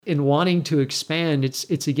In wanting to expand,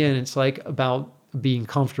 it's again, it's like about being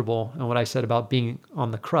comfortable. And what I said about being on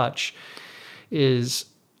the crutch is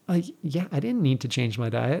like, yeah, I didn't need to change my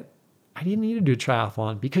diet. I didn't need to do a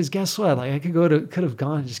triathlon because guess what? Like I could have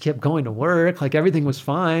gone, just kept going to work. Like everything was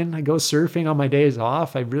fine. I go surfing on my days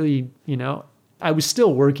off. I really, I was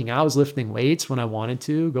still working. I was lifting weights when I wanted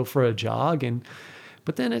to go for a jog.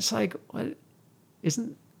 But then it's like, what is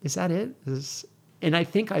that it? And I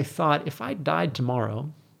think I thought if I died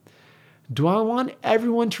tomorrow, do I want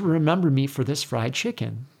everyone to remember me for this fried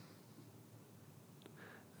chicken?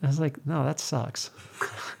 I was like, no, that sucks.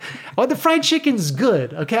 Oh, the fried chicken's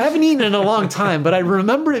good. Okay, I haven't eaten in a long time, but I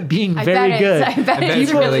remember it being very good. I bet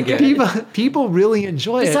it's really good. People really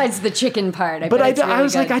enjoy it. Besides the chicken part. I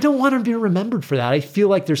was like, I don't want to be remembered for that. I feel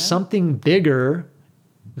like there's something bigger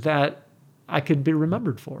that I could be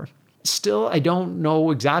remembered for. Still, I don't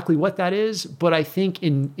know exactly what that is, but I think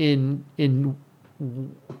in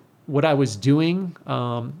what I was doing,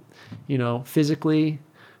 physically,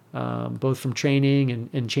 both from training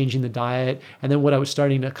and changing the diet. And then what I was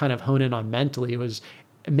starting to kind of hone in on mentally was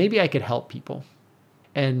maybe I could help people.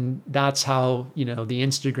 And that's how, the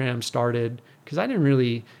Instagram started. Because I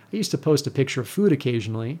used to post a picture of food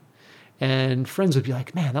occasionally and friends would be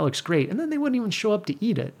like, man, that looks great. And then they wouldn't even show up to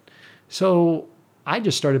eat it. So I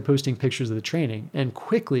just started posting pictures of the training and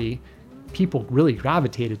quickly people really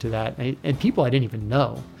gravitated to that. And people I didn't even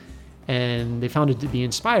know. And they found it to be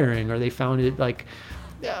inspiring, or they found it like,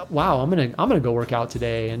 yeah, wow, I'm gonna go work out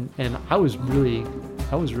today, and I was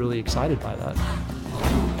really excited by that.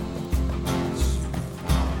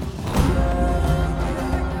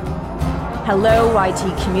 Hello,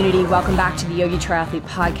 YT community. Welcome back to the Yogi Triathlete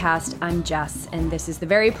Podcast. I'm Jess, and this is the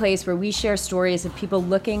very place where we share stories of people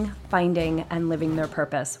looking, finding, and living their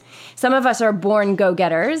purpose. Some of us are born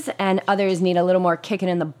go-getters, and others need a little more kicking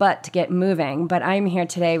in the butt to get moving. But I'm here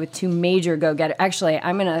today with two major go-getters. Actually,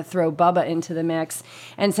 I'm going to throw Bubba into the mix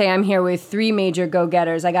and say I'm here with three major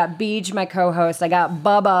go-getters. I got Beej, my co-host. I got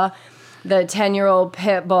Bubba, the 10-year-old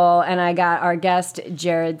pit bull, and I got our guest,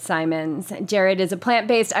 Jared Simons. Jared is a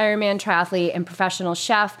plant-based Ironman triathlete and professional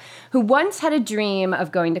chef who once had a dream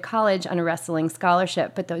of going to college on a wrestling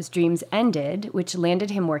scholarship, but those dreams ended, which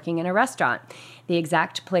landed him working in a restaurant, the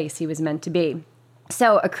exact place he was meant to be.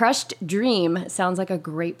 So a crushed dream sounds like a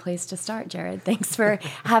great place to start, Jared. Thanks for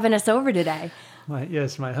having us over today.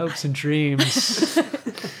 My hopes and dreams.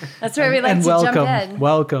 That's where we like to jump in.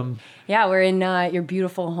 Welcome. Yeah, we're in your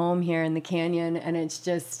beautiful home here in the canyon, and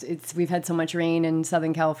we've had so much rain in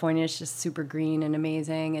Southern California. It's just super green and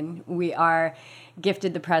amazing, and we are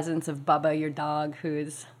gifted the presence of Bubba, your dog, who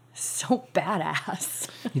is so badass.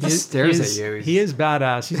 He just stares at you. He is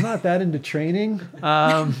badass. He's not that into training.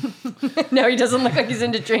 No, he doesn't look like he's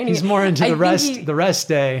into training. He's more into the rest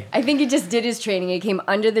day. I think he just did his training. He came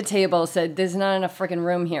under the table, said, "There's not enough freaking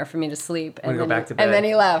room here for me to sleep," and go back to bed. And then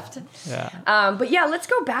he left. Yeah. But yeah, let's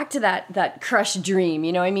go back to that crushed dream.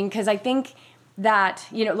 Because I think that,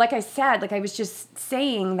 like I said, like I was just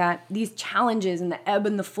saying, that these challenges and the ebb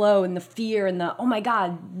and the flow and the fear and the, oh my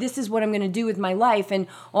God, this is what I'm going to do with my life. And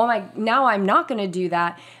now I'm not going to do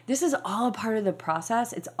that. This is all a part of the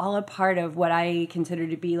process. It's all a part of what I consider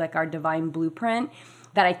to be like our divine blueprint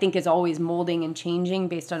that I think is always molding and changing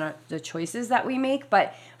based on the choices that we make.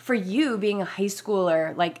 But for you being a high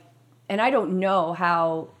schooler, and I don't know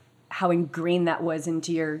how ingrained that was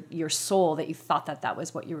into your soul that you thought that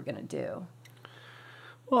was what you were going to do.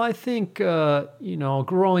 Well, I think,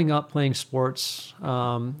 growing up playing sports,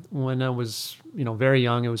 when I was, very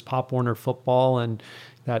young, it was Pop Warner football, and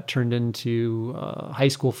that turned into high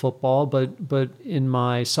school football. But in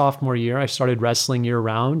my sophomore year, I started wrestling year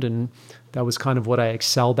round, and that was kind of what I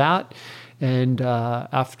excelled at. And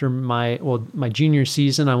after my junior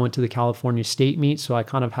season, I went to the California State meet, so I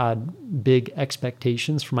kind of had big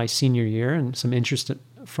expectations for my senior year and some interest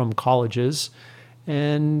from colleges.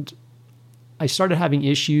 And I started having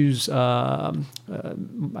issues, I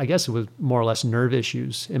guess it was more or less nerve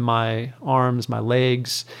issues in my arms, my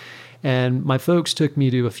legs, and my folks took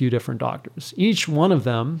me to a few different doctors. Each one of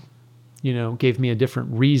them, gave me a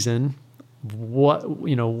different reason what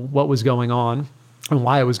was going on and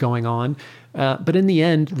why it was going on. But in the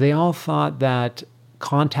end, they all thought that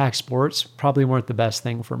contact sports probably weren't the best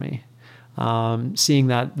thing for me. Seeing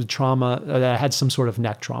that that I had some sort of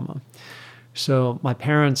neck trauma. So my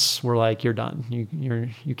parents were like, "You're done.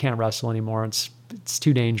 You can't wrestle anymore. It's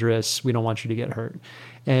too dangerous. We don't want you to get hurt."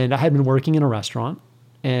 And I had been working in a restaurant,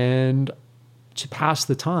 and to pass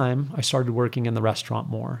the time, I started working in the restaurant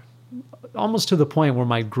more, almost to the point where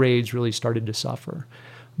my grades really started to suffer.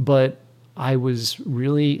 But I was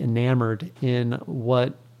really enamored in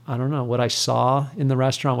what I don't know, what I saw in the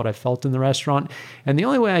restaurant, what I felt in the restaurant. And the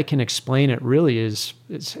only way I can explain it really is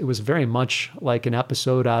it was very much like an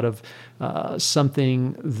episode out of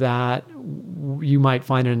something that you might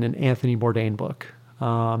find in an Anthony Bourdain book.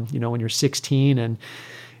 When you're 16 and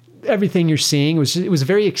everything you're seeing it was a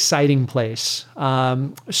very exciting place.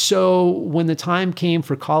 So when the time came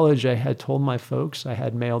for college, I had told my folks I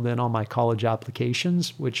had mailed in all my college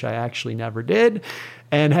applications, which I actually never did,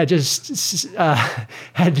 and had just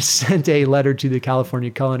had sent a letter to the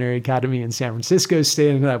California Culinary Academy in San Francisco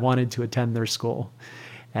stating that I wanted to attend their school,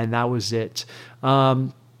 and that was it.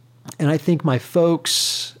 And I think my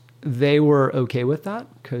folks, they were okay with that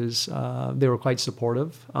because they were quite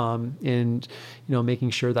supportive in making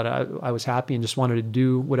sure that I was happy and just wanted to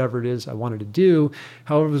do whatever it is I wanted to do.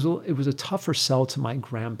 However, it was a tougher sell to my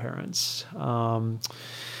grandparents. And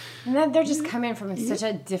then they're just coming from such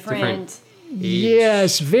a different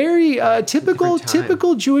Yes, very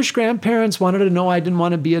typical Jewish grandparents wanted to know I didn't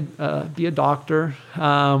want to be a doctor.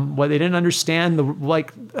 They didn't understand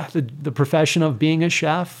the profession of being a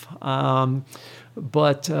chef.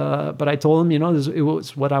 But I told them, it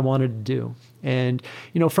was what I wanted to do. And,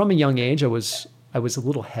 from a young age, I was a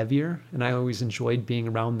little heavier, and I always enjoyed being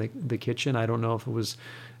around the kitchen. I don't know if it was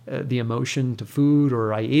the emotion to food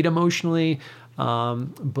or I ate emotionally,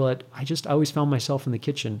 but I always found myself in the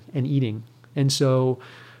kitchen and eating. And so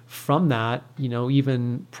from that,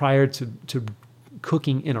 even prior to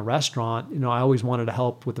cooking in a restaurant, I always wanted to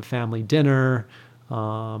help with the family dinner,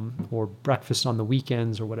 or breakfast on the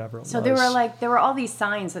weekends or whatever it was. So there were all these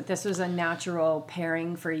signs that this was a natural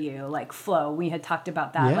pairing for you, like flow. We had talked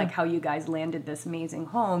about that, like how you guys landed this amazing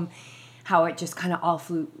home, how it just kind of all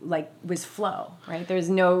was flow, right? There's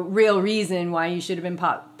no real reason why you should have been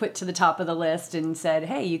put to the top of the list and said,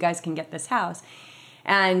 hey, you guys can get this house.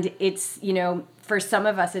 And it's, for some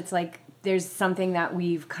of us, it's like there's something that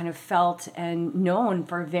we've kind of felt and known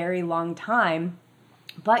for a very long time.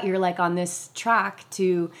 But you're like on this track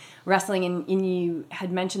to wrestling, and you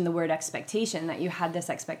had mentioned the word expectation, that you had this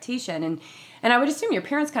expectation. And I would assume your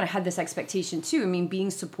parents kind of had this expectation too. I mean, being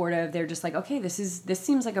supportive, they're just like, okay, this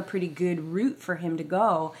seems like a pretty good route for him to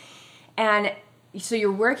go. And so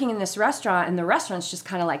you're working in this restaurant, and the restaurant's just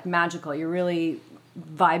kind of like magical. You're really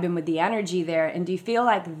vibing with the energy there. And do you feel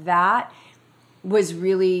like that was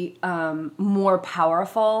really more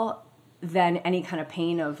powerful than any kind of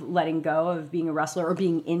pain of letting go of being a wrestler or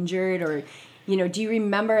being injured? Or, do you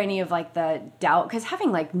remember any of like the doubt? Because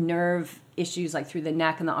having like nerve issues like through the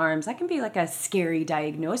neck and the arms, that can be like a scary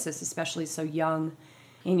diagnosis, especially so young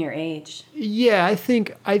in your age. Yeah, I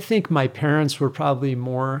think my parents were probably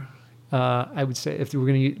more, I would say, if they were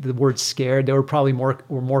going to use the word scared, they were probably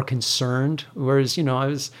more concerned. Whereas, I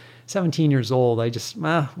was 17 years old. I just,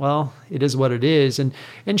 it is what it is.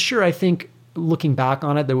 And sure, I think, looking back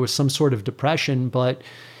on it, there was some sort of depression, but,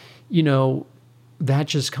 that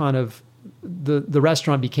just kind of, the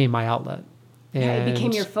restaurant became my outlet. And, it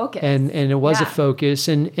became your focus. And it was a focus.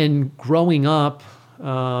 And growing up,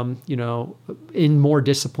 in more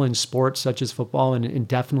disciplined sports such as football and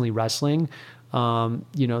definitely wrestling,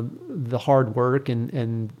 the hard work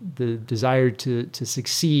and the desire to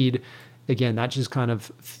succeed, again, that just kind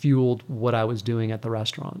of fueled what I was doing at the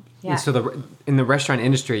restaurant. Yeah. And so in the restaurant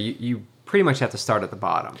industry, you pretty much have to start at the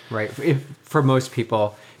bottom, right? For most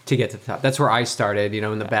people to get to the top. That's where I started,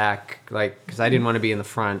 in the back, because I didn't want to be in the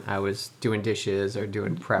front. I was doing dishes or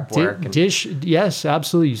doing prep work. Yes,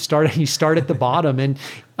 absolutely. You start at the bottom. And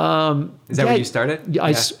is that where you started?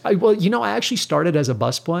 I actually started as a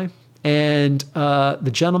busboy. And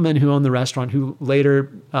the gentleman who owned the restaurant, who later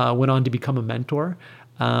went on to become a mentor,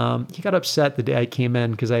 he got upset the day I came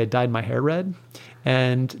in because I had dyed my hair red.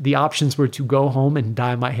 And the options were to go home and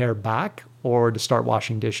dye my hair back or to start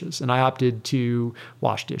washing dishes. And I opted to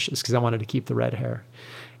wash dishes because I wanted to keep the red hair.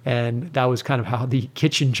 And that was kind of how the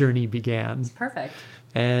kitchen journey began. It's perfect.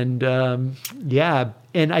 And and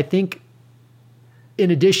I think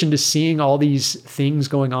in addition to seeing all these things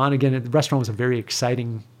going on, again, the restaurant was a very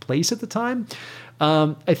exciting place at the time.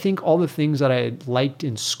 I think all the things that I liked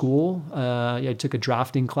in school, I took a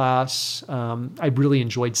drafting class. I really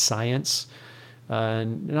enjoyed science.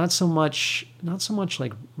 Not so much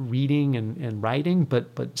like reading and writing,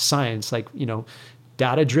 but science, like,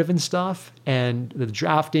 data-driven stuff and the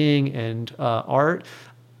drafting and art.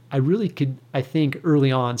 I really could, I think,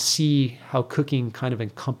 early on see how cooking kind of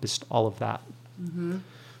encompassed all of that. Mm-hmm.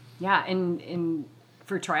 Yeah, and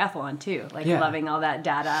for triathlon too, loving all that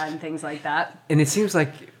data and things like that. And it seems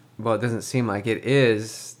like, well, it doesn't seem like it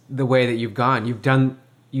is the way that you've gone.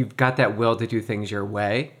 You've got that will to do things your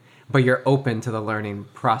way, but you're open to the learning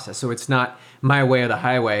process. So it's not my way or the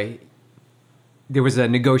highway. there was a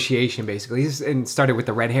negotiation basically, and started with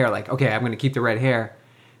the red hair. Like, okay, I'm going to keep the red hair,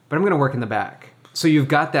 but I'm going to work in the back. So you've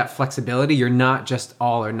got that flexibility. You're not just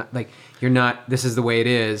all or not, like you're not. This is the way it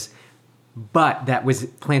is. But that was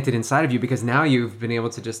planted inside of you because now you've been able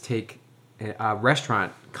to just take a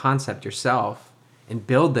restaurant concept yourself and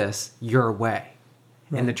build this your way.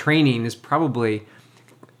 Right. And the training is probably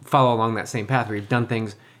follow along that same path where you've done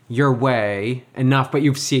things your way enough, but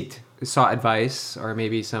you've sought advice or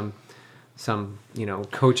maybe some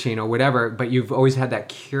coaching or whatever, but you've always had that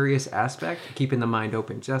curious aspect, keeping the mind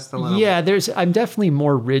open just a little bit. I'm definitely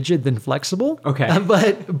more rigid than flexible. Okay.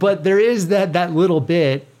 But there is that little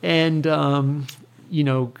bit. And, I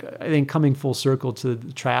think coming full circle to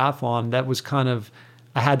the triathlon, that was kind of,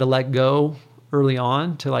 I had to let go early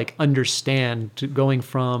on to like understand to going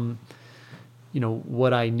from,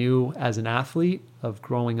 what I knew as an athlete of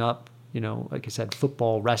growing up, like I said,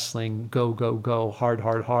 football, wrestling, go,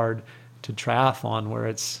 hard, to triathlon where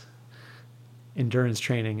it's endurance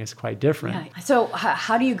training is quite different. Yeah. So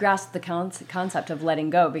how do you grasp the concept of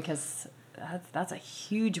letting go? Because that's a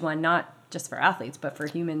huge one, not just for athletes, but for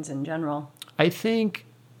humans in general. I think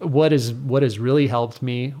what has really helped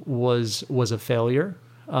me was a failure.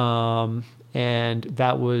 And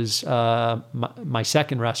that was my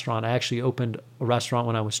second restaurant. I actually opened a restaurant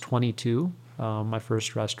when I was 22, my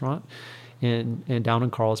first restaurant down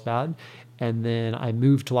in Carlsbad. And then I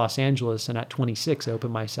moved to Los Angeles, and at 26, I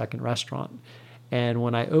opened my second restaurant. And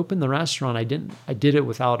when I opened the restaurant, I did it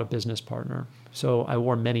without a business partner. So I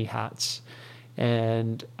wore many hats.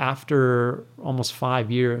 And after almost 5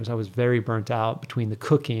 years, I was very burnt out between the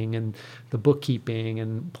cooking and the bookkeeping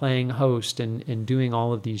and playing host and doing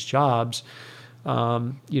all of these jobs.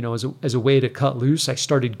 As a way to cut loose, I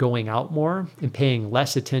started going out more and paying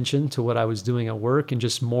less attention to what I was doing at work and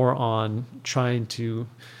just more on trying to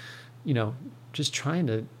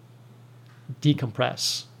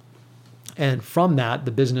decompress. And from that,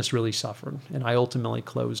 the business really suffered, and I ultimately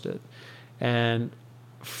closed it. And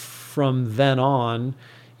from then on,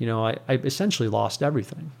 I essentially lost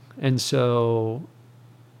everything. And so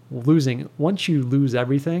once you lose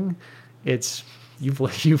everything, it's you've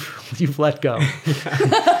let go.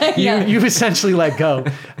 You've essentially let go.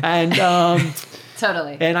 And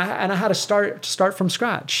totally. And I had to start from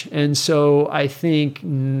scratch. And so I think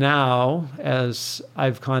now, as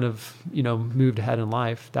I've kind of moved ahead in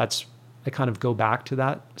life, I kind of go back to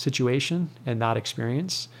that situation and that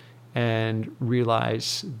experience, and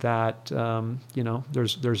realize that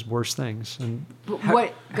there's worse things. And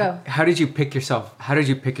How did you pick yourself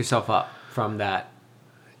up from that?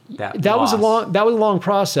 That was a long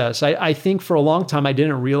process. I think for a long time I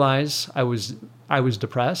didn't realize I was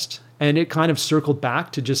depressed. And it kind of circled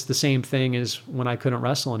back to just the same thing as when I couldn't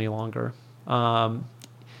wrestle any longer.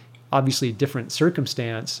 Obviously a different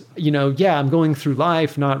circumstance. I'm going through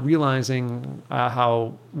life not realizing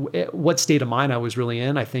what state of mind I was really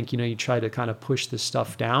in. I think, you try to kind of push this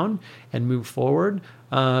stuff down and move forward.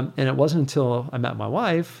 And it wasn't until I met my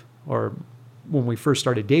wife, or when we first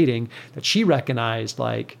started dating, that she recognized,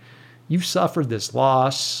 like, you've suffered this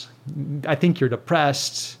loss. I think you're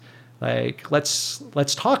depressed. Like, let's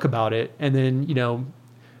talk about it. And then,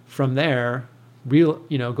 from there,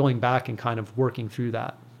 going back and kind of working through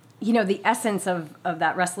that. The essence of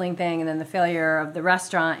that wrestling thing and then the failure of the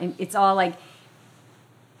restaurant, and it's all like,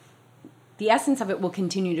 the essence of it will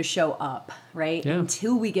continue to show up, right? Yeah.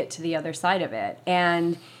 Until we get to the other side of it.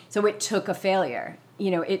 And so it took a failure.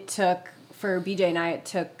 It took, for BJ and I, it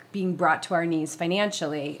took being brought to our knees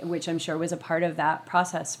financially, which I'm sure was a part of that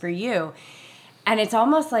process for you. And it's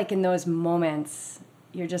almost like in those moments,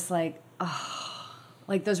 you're just like, oh,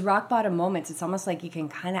 like those rock bottom moments, it's almost like you can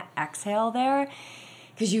kind of exhale there,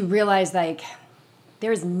 because you realize, like,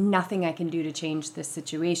 there's nothing I can do to change this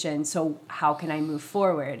situation. So how can I move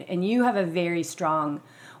forward? And you have a very strong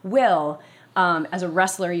will. As a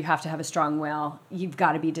wrestler, you have to have a strong will. You've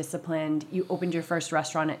got to be disciplined. You opened your first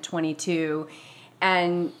restaurant at 22.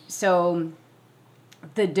 And so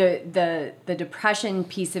the depression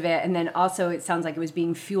piece of it, and then also it sounds like it was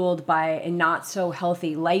being fueled by a not so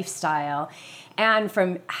healthy lifestyle, and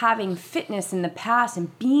from having fitness in the past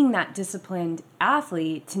and being that disciplined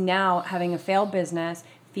athlete to now having a failed business,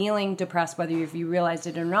 feeling depressed whether you realized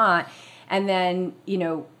it or not, and then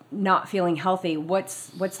not feeling healthy. What's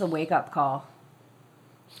the wake up call?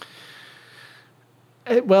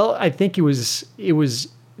 Well, I think it was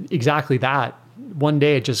exactly that. One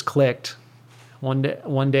day it just clicked.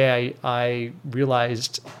 One day I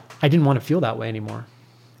realized I didn't want to feel that way anymore,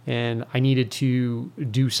 and I needed to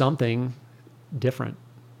do something different.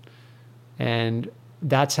 And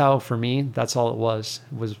that's how, for me, that's all it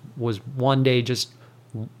was one day just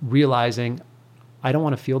realizing I don't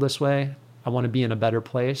want to feel this way. I want to be in a better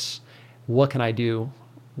place. What can I do?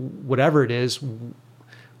 Whatever it is,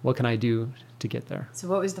 what can I do to get there? So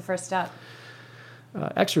what was the first step?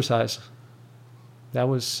 Exercise. That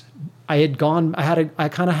was, I kind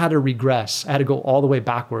of had to regress. I had to go all the way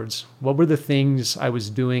backwards. What were the things I was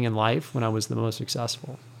doing in life when I was the most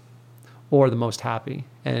successful or the most happy?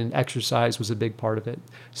 And exercise was a big part of it.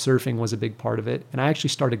 Surfing was a big part of it. And I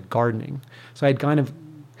actually started gardening. So I had kind of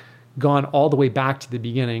gone all the way back to the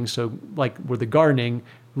beginning. So like with the gardening,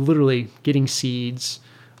 literally getting seeds,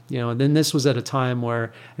 and then this was at a time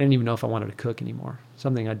where I didn't even know if I wanted to cook anymore,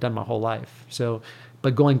 something I'd done my whole life. So,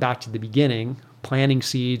 but going back to the beginning, planting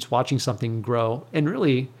seeds, watching something grow, and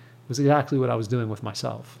really it was exactly what I was doing with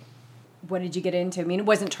myself. What did you get into? I mean, it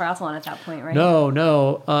wasn't triathlon at that point, right?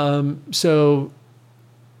 No. So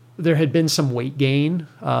there had been some weight gain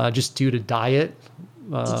just due to diet.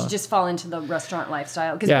 Did you just fall into the restaurant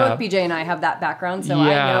lifestyle? Because both BJ and I have that background, so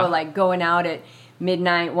I know like going out at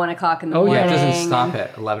midnight, 1 o'clock in the morning. Yeah, it doesn't stop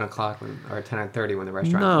at 11 o'clock or 10:30 when the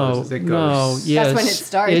restaurant closes. It goes. Yes. That's when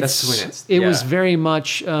it starts. It was very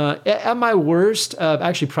much at my worst.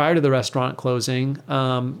 Actually, prior to the restaurant closing,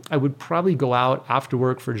 I would probably go out after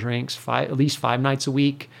work for drinks at least 5 nights a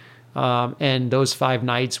week, and those 5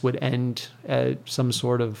 nights would end at some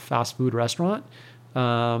sort of fast food restaurant,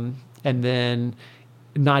 and then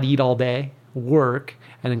not eat all day, work,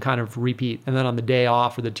 and then kind of repeat. And then on the day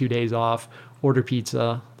off or the 2 days off, order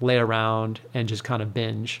pizza, lay around, and just kind of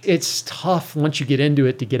binge. It's tough once you get into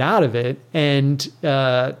it to get out of it. And,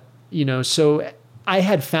 so I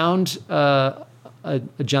had found a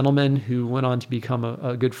gentleman who went on to become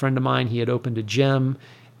a good friend of mine. He had opened a gym,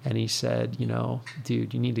 and he said,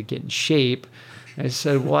 dude, you need to get in shape. I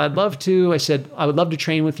said, well, I'd love to. I said, I would love to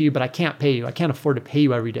train with you, but I can't pay you. I can't afford to pay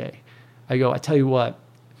you every day. I tell you what,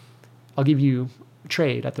 I'll give you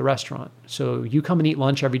trade at the restaurant. So you come and eat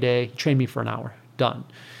lunch every day, train me for an hour, done.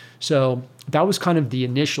 So that was kind of the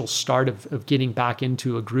initial start of getting back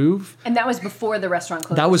into a groove. And that was before the restaurant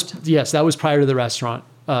closed? That was prior to the restaurant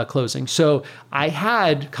closing. So I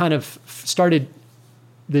had kind of started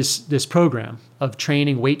this program of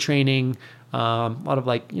training, weight training, a lot of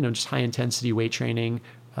just high intensity weight training,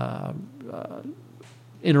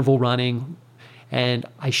 interval running, and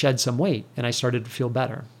I shed some weight and I started to feel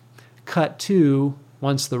better. Cut to,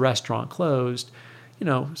 once the restaurant closed,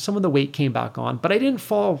 some of the weight came back on, but I didn't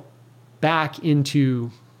fall back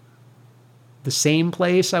into the same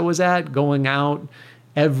place I was at, going out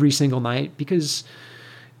every single night, because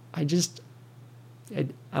I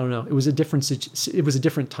don't know. It was a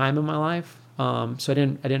different time in my life. So I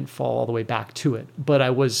didn't fall all the way back to it, but I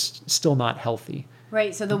was still not healthy.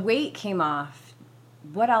 Right. So the weight came off.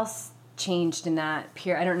 What else changed in that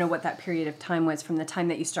period? I don't know what that period of time was from the time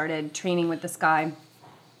that you started training with this guy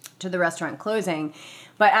to the restaurant closing.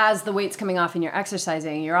 But as the weight's coming off and you're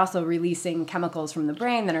exercising, you're also releasing chemicals from the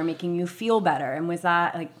brain that are making you feel better. And was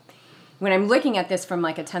that when I'm looking at this from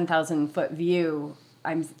a 10,000 foot view,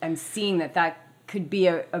 I'm seeing that could be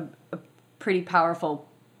a pretty powerful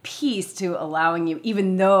piece to allowing you,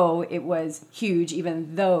 even though it was huge,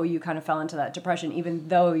 even though you kind of fell into that depression, even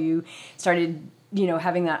though you started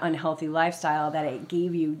having that unhealthy lifestyle, that it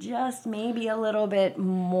gave you just maybe a little bit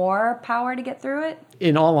more power to get through it?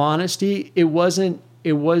 In all honesty, it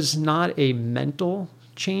was not a mental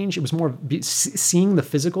change. It was more seeing the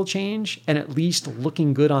physical change and at least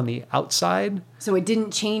looking good on the outside. So it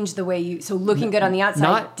didn't change the way looking good on the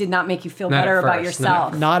outside did not make you feel better about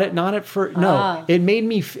yourself. Not at first. No, it made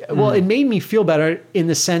me, it made me feel better in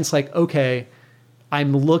the sense okay,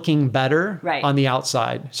 I'm looking better on the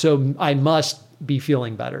outside. So I must be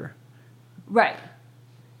feeling better. Right.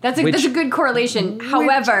 That's a good correlation.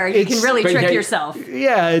 However, you can really trick yourself.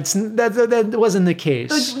 Yeah, that wasn't the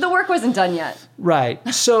case. The work wasn't done yet. Right.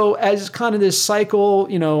 So as kind of this cycle,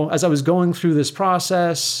 as I was going through this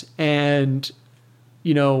process and,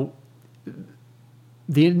 the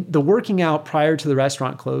working out prior to the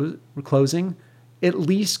restaurant closing, at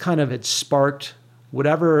least kind of had sparked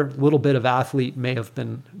whatever little bit of athlete may have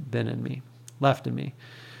been in me, left in me.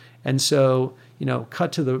 And so,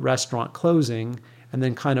 cut to the restaurant closing and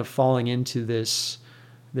then kind of falling into this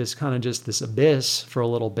kind of just this abyss for a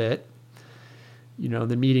little bit,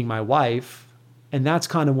 then meeting my wife. And that's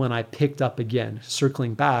kind of when I picked up again,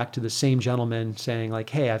 circling back to the same gentleman saying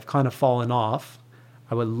hey, I've kind of fallen off.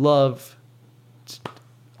 I would love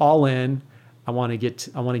all in. I want to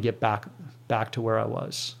get back to where I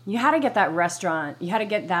was. You had to get that restaurant, you had to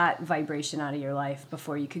get that vibration out of your life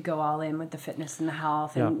before you could go all in with the fitness and the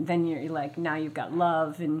health. And then you're now you've got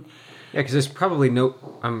love. And yeah, because there's probably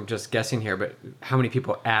I'm just guessing here, but how many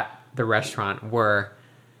people at the restaurant were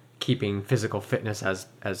keeping physical fitness as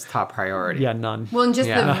top priority. Yeah, none. Well, and just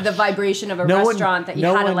Yeah. the vibration of a No one- restaurant that you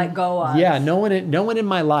no had to one- let go of. Yeah, no one in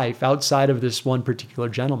my life outside of this one particular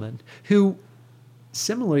gentleman who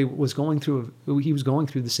similarly was going through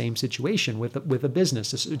the same situation with a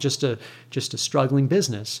business, just a struggling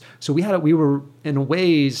business. So we were in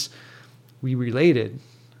ways we related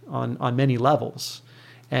on many levels.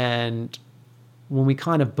 And when we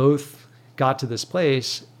kind of both got to this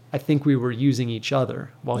place, I think we were using each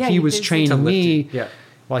other. While Yeah, he you was did training to lift me, you. Yeah.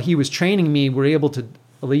 while he was training me, we're able to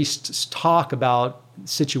at least talk about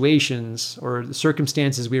situations or the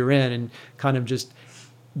circumstances we were in and kind of just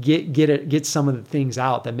get some of the things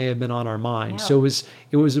out that may have been on our mind. Yeah. So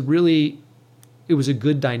it was a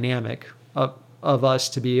good dynamic of us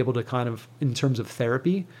to be able to kind of, in terms of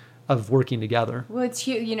therapy, of working together. Well, it's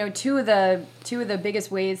two of the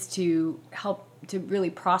biggest ways to help to really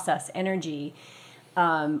process energy,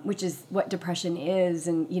 which is what depression is,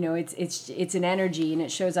 and it's an energy, and it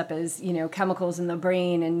shows up as chemicals in the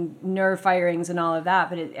brain and nerve firings and all of that,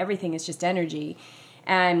 but everything is just energy.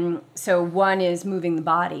 And so one is moving the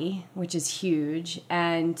body, which is huge,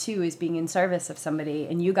 and two is being in service of somebody.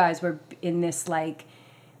 And you guys were in this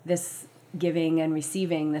giving and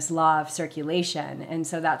receiving, this law of circulation, and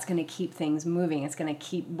so that's going to keep things moving. It's going to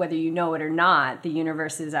keep, whether you know it or not, the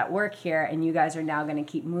universe is at work here, and you guys are now going to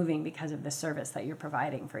keep moving because of the service that you're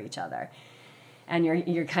providing for each other. And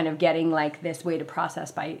you're kind of getting like this way to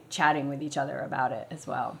process by chatting with each other about it as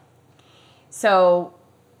well. So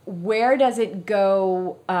where does it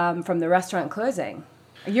go from the restaurant closing?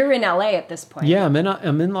 You're in LA at this point. Yeah, I'm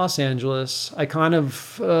in Los Angeles. I kind of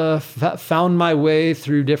found my way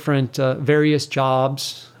through different various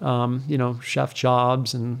jobs, chef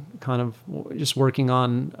jobs, and kind of just working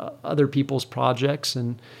on other people's projects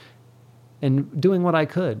and doing what I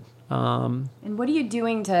could. And what are you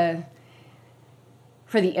doing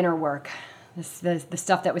for the inner work? The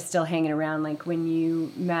stuff that was still hanging around, like when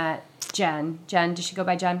you met Jen. Jen, does she go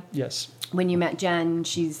by Jen? Yes. When you met Jen,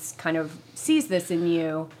 she's kind of sees this in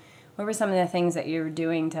you. What were some of the things that you were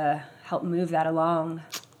doing to help move that along?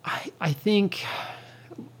 I think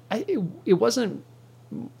it wasn't,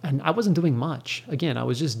 and I wasn't doing much. Again, I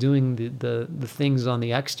was just doing the things on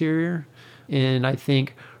the exterior, and I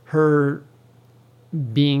think her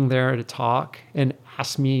being there to talk and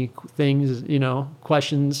ask me things,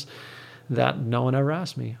 questions that no one ever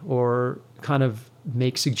asked me, or kind of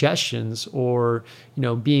make suggestions, or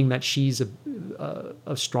being that she's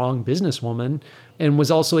a strong businesswoman and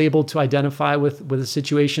was also able to identify with a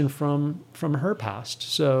situation from her past.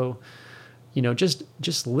 So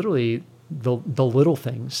just literally the little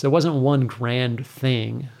things. There wasn't one grand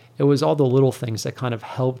thing. It was all the little things that kind of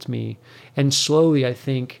helped me, and slowly I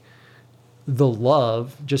think the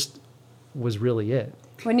love just was really it.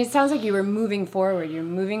 When it sounds like you were moving forward, you're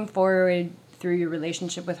moving forward through your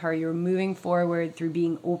relationship with her, you were moving forward through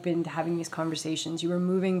being open to having these conversations. You were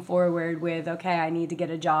moving forward with, okay, I need to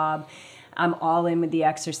get a job. I'm all in with the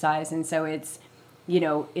exercise. And so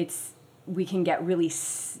we can get really,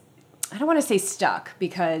 I don't want to say stuck,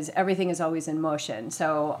 because everything is always in motion.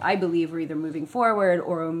 So I believe we're either moving forward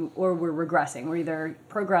or we're regressing. We're either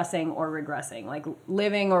progressing or regressing, like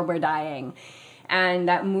living or we're dying. And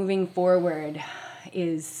that moving forward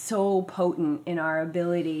is so potent in our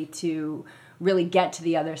ability to really get to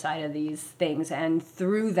the other side of these things. And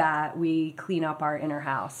through that, we clean up our inner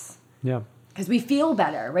house. Yeah. Because we feel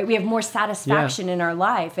better, right? We have more satisfaction in our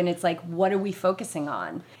life. And it's like, what are we focusing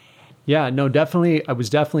on? Yeah, no, definitely. I was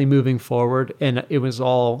definitely moving forward, and it was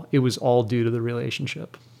all due to the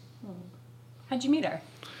relationship. How'd you meet her?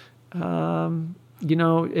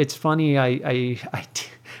 It's funny.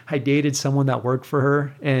 I dated someone that worked for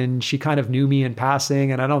her, and she kind of knew me in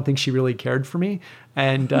passing, and I don't think she really cared for me.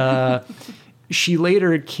 And she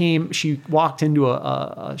later she walked into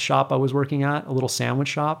a shop I was working at, a little sandwich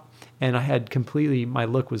shop, and my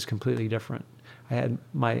look was completely different. I had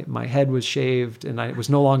my head was shaved, and I was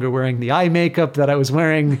no longer wearing the eye makeup that I was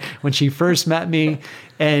wearing when she first met me.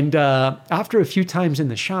 And after a few times in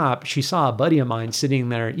the shop, she saw a buddy of mine sitting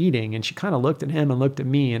there eating, and she kind of looked at him and looked at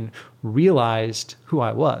me and realized who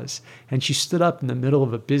I was. And she stood up in the middle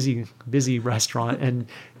of a busy restaurant and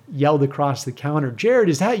yelled across the counter, "Jared,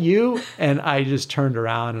 is that you?" And I just turned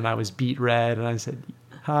around and I was beet red, and I said,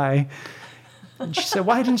 "Hi." And she said,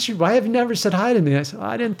 why have you never said hi to me? I said,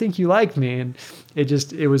 I didn't think you liked me. And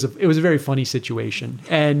it was a very funny situation.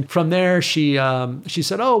 And from there, she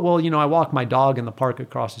said, oh, well, I walk my dog in the park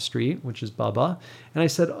across the street, which is Bubba. And I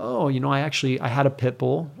said, oh, I had a pit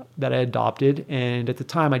bull that I adopted. And at the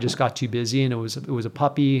time I just got too busy, and it was a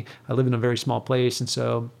puppy. I live in a very small place. And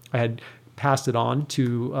so I had passed it on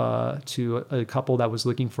to a couple that was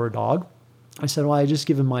looking for a dog. I said, well, I just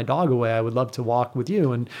given my dog away. I would love to walk with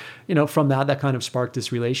you. And, from that kind of sparked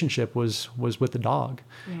this relationship was with the dog.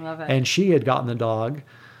 I love it. And she had gotten the dog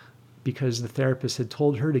because the therapist had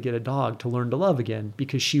told her to get a dog to learn to love again,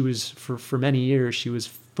 because she was, for many years, she was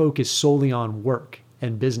focused solely on work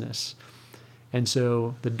and business. And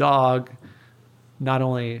so the dog not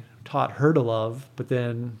only taught her to love, but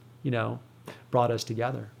then, brought us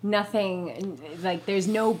together. Nothing, like there's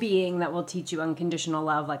no being that will teach you unconditional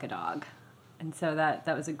love like a dog. And so that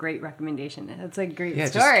was a great recommendation. That's a great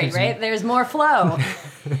story, right? There's more flow.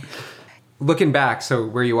 Looking back, so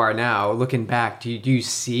where you are now, looking back, do you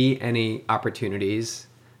see any opportunities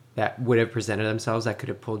that would have presented themselves that could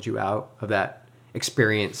have pulled you out of that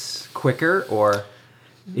experience quicker? Or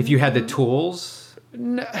if you had the tools?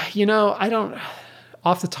 No, I don't,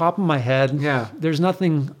 off the top of my head, there's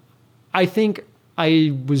nothing. I think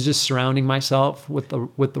I was just surrounding myself with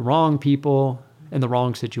the wrong people and the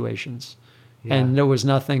wrong situations. Yeah. And there was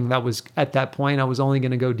nothing that was, at that point, I was only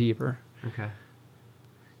going to go deeper. Okay.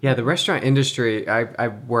 Yeah, the restaurant industry, I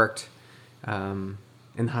worked in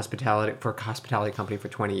the hospitality company for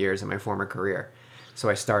 20 years in my former career. So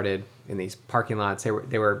I started in these parking lots.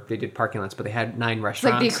 They did parking lots, but they had 9 restaurants. It's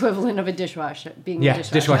like the equivalent of a dishwasher, being a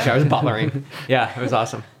dishwasher. Dishwasher. I was butlering. Yeah, it was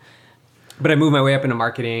awesome. But I moved my way up into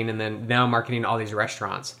marketing, and then now marketing all these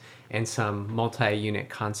restaurants and some multi-unit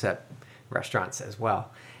concept restaurants as well.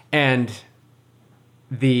 And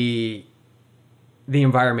the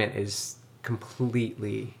environment is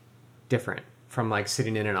completely different from like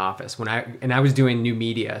sitting in an office I was doing new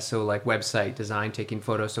media, so like website design, taking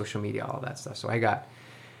photos, social media, all that stuff. So I got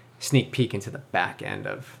a sneak peek into the back end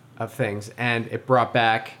of things, and it brought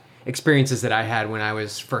back experiences that I had when I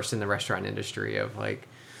was first in the restaurant industry of like,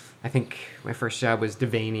 I think my first job was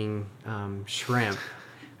deveining shrimp.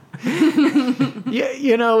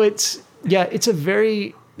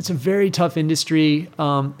 It's a very tough industry.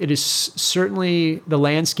 It is certainly, the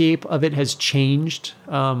landscape of it has changed.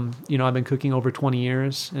 I've been cooking over 20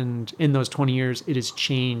 years, and in those 20 years, it has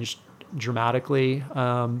changed dramatically.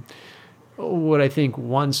 What I think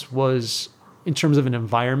once was, in terms of an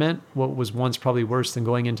environment, what was once probably worse than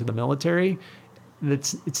going into the military,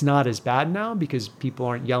 it's not as bad now because people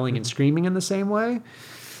aren't yelling and screaming in the same way.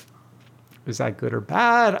 Is that good or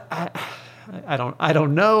bad? I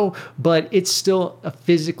don't know, but it's still a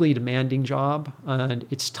physically demanding job, and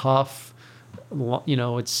it's tough.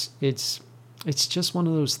 It's just one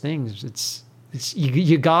of those things. It's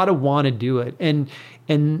you gotta want to do it, and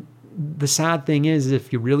the sad thing is,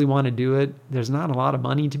 if you really want to do it, there's not a lot of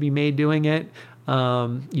money to be made doing it.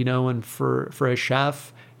 And for a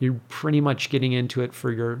chef, you're pretty much getting into it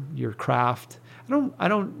for your craft. I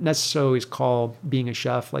don't necessarily call being a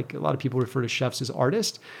chef, like a lot of people refer to chefs as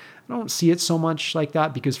artists. I don't see it so much like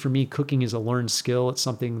that, because for me, cooking is a learned skill. It's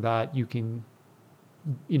something that you can,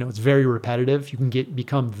 it's very repetitive. You can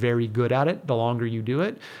become very good at it the longer you do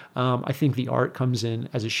it. I think the art comes in,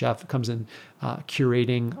 as a chef,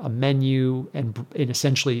 curating a menu and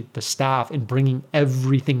essentially the staff and bringing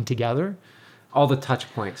everything together. All the touch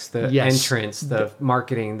points, the entrance, the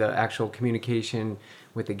marketing, the actual communication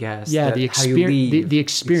with the guests. Yeah, the experience, the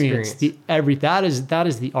experience, that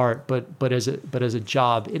is the art. But as a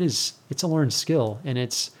job, it's a learned skill, and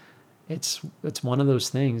it's one of those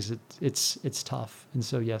things. It's tough, and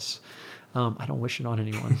so yes, I don't wish it on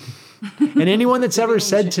anyone. And anyone that's ever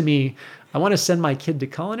said to me, "I want to send my kid to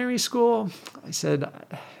culinary school," I said,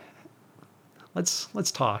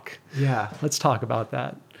 "Let's talk. Yeah, let's talk about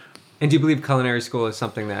that." And do you believe culinary school is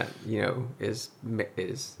something that is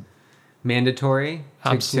mandatory?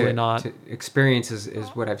 Absolutely not. Experience is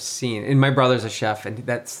what I've seen. And my brother's a chef, and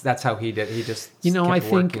that's how he did. He just I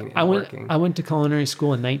think I went to culinary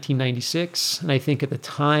school in 1996, and I think at the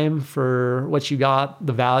time, for what you got,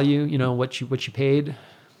 the value, what you paid,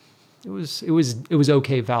 it was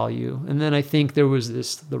okay value. And then I think there was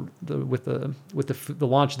this with the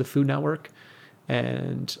launch of the Food Network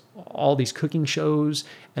and all these cooking shows,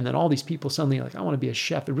 and then all these people suddenly like, I want to be a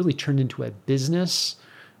chef. It really turned into a business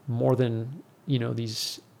more than,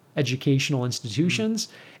 these educational institutions.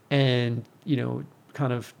 And,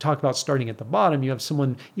 kind of talk about starting at the bottom. You have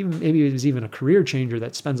someone, even maybe it was even a career changer,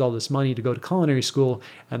 that spends all this money to go to culinary school,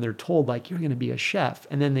 and they're told like, you're going to be a chef.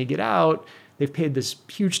 And then they get out, they've paid this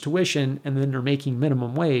huge tuition, and then they're making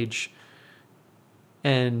minimum wage.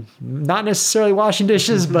 And not necessarily washing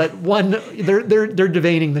dishes, but they're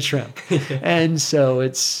deveining the shrimp, and so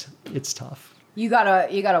it's tough. You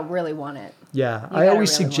gotta really want it. Yeah, I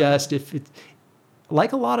always suggest, if it,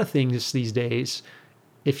 like a lot of things these days,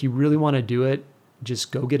 if you really want to do it,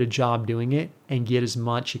 just go get a job doing it and get as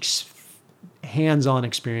much hands-on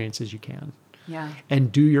experience as you can. Yeah.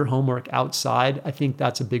 And do your homework outside. I think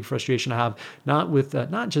that's a big frustration I have, not with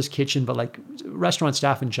not just kitchen, but like restaurant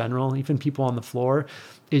staff in general, even people on the floor,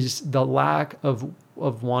 is the lack of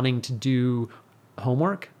wanting to do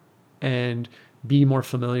homework and be more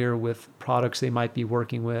familiar with products they might be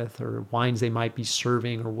working with or wines they might be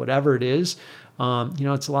serving or whatever it is.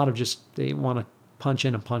 It's a lot of just they want to punch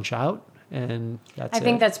in and punch out, and that's I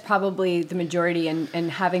think that's probably the majority.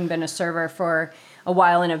 And having been a server for a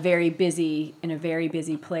while in a very busy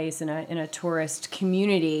place in a tourist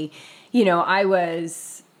community,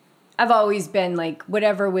 I've always been like,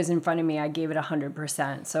 whatever was in front of me, I gave it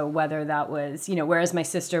 100%. So whether that was, whereas my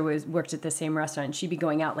sister worked at the same restaurant, she'd be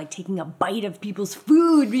going out, like taking a bite of people's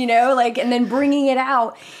food, and then bringing it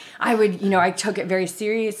out. I would, I took it very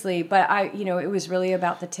seriously, but it was really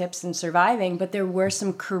about the tips and surviving. But there were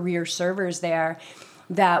some career servers there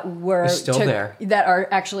that that are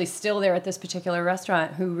actually still there at this particular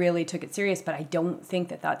restaurant who really took it serious. But I don't think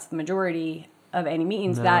that that's the majority of any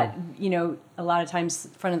means. No. That, a lot of times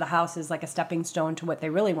front of the house is like a stepping stone to what they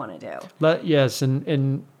really want to do. Yes,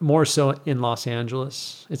 and more so in Los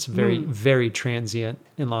Angeles. It's very, very transient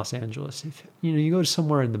in Los Angeles. If you go to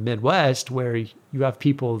somewhere in the Midwest where you have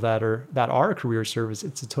people that are career service,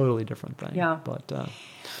 it's a totally different thing. Yeah. But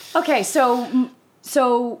okay,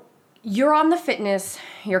 so you're on the fitness,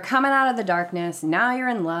 you're coming out of the darkness, now you're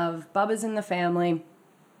in love, Bubba's in the family.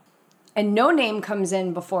 And No Name comes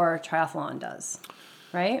in before triathlon does,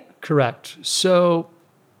 right? Correct. So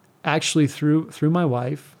actually through my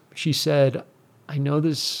wife, she said, I know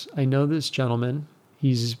this gentleman,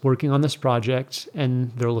 he's working on this project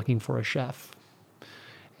and they're looking for a chef.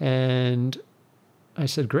 And I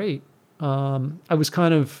said, great. I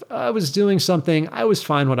was doing something, I was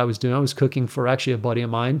fine what I was doing. I was cooking for actually a buddy of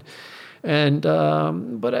mine. And,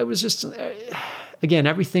 but I was just, again,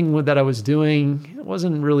 everything that I was doing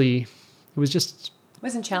wasn't really, it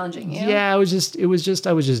wasn't challenging. Yeah, I was just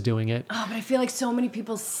doing it. Oh, but I feel like so many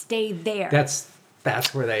people stay there. That's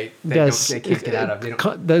where they can't get out of. They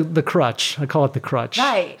don't. The crutch. I call it the crutch.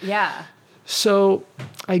 Right. Yeah. So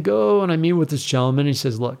I go and I meet with this gentleman. He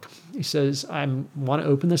says, look, I want to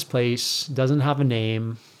open this place. Doesn't have a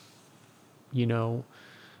name.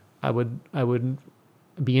 I would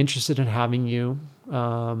be interested in having you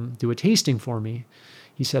do a tasting for me.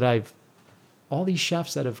 He said, all these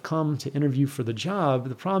chefs that have come to interview for the job,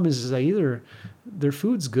 the problem is either their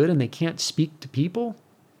food's good and they can't speak to people,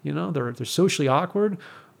 they're socially awkward,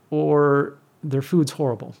 or their food's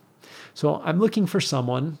horrible. So I'm looking for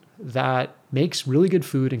someone that makes really good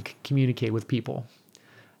food and can communicate with people.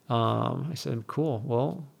 I said, cool,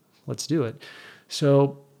 well, let's do it.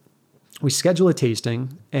 So we schedule a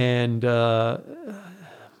tasting, and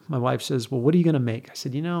my wife says, well, what are you going to make? I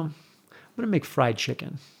said, I'm going to make fried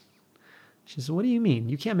chicken. She says, what do you mean?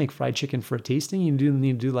 You can't make fried chicken for a tasting. You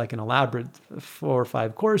need to do like an elaborate 4 or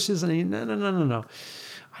 5 courses. And no.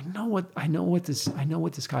 I know what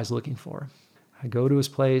this guy's looking for. I go to his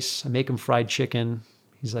place. I make him fried chicken.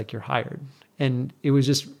 He's like, you're hired. And it was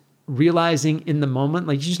just realizing in the moment,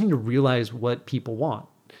 like you just need to realize what people want.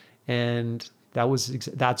 And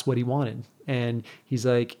that's what he wanted. And he's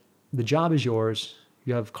like, the job is yours.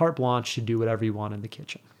 You have carte blanche to do whatever you want in the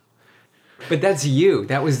kitchen. But that's you.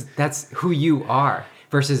 That's who you are.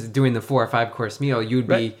 Versus doing the 4 or 5 course meal, you'd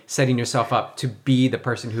be setting yourself up to be the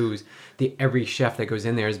person who's every chef that goes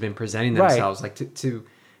in there has been presenting themselves. Right. Like to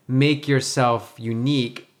make yourself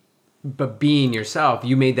unique, but being yourself,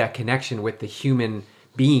 you made that connection with the human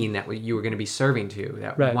being that you were going to be serving to,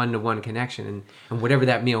 that one-to-one connection. And whatever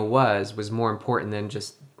that meal was more important than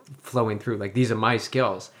just flowing through. Like, these are my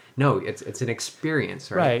skills. No, it's an experience,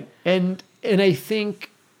 right? Right. And I think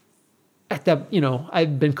at that,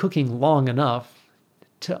 I've been cooking long enough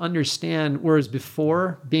to understand, whereas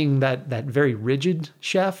before being that very rigid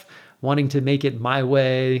chef, wanting to make it my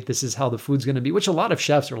way, this is how the food's going to be, which a lot of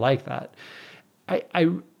chefs are like that.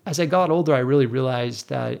 As I got older, I really realized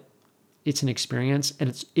that it's an experience, and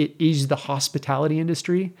it is the hospitality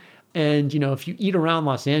industry. And, if you eat around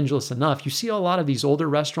Los Angeles enough, you see a lot of these older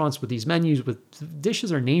restaurants with these menus with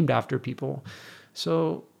dishes are named after people.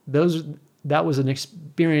 So that was an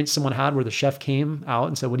experience someone had where the chef came out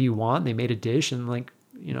and said, what do you want? And they made a dish, and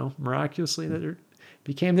miraculously that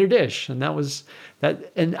became their dish. And that was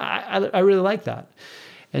that. And I really like that.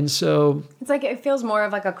 And so it's like, it feels more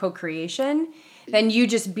of like a co-creation than you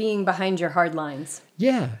just being behind your hard lines.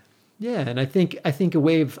 Yeah. Yeah. And I think a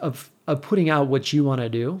way of putting out what you want to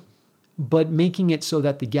do, but making it so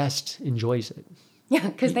that the guest enjoys it. Yeah.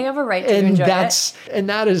 Cause they have a right to enjoy it. And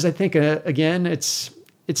that is, I think, again, it's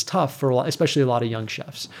it's tough for especially a lot of young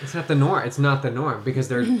chefs. It's not the norm. It's not the norm because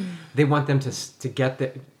they want them to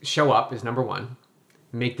get show up is number one,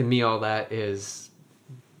 make the meal that is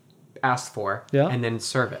asked for, and then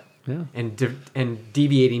serve it. Yeah. And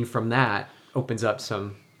deviating from that opens up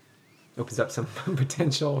some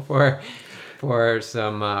potential for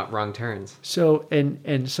some wrong turns. So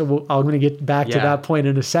so I'm going to get back to that point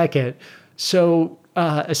in a second. So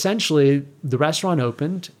essentially, the restaurant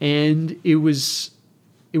opened, and it was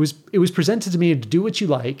presented to me to do what you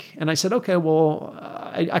like, and I said, okay, well,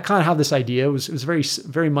 I kind of have this idea. It was very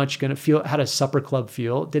very much going to had a supper club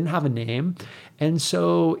feel. It didn't have a name, and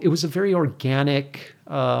so it was a very organic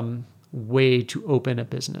way to open a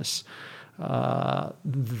business.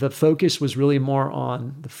 The focus was really more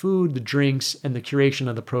on the food, the drinks, and the curation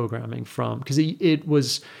of the programming because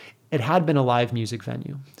it had been a live music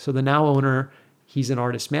venue. So the now owner, he's in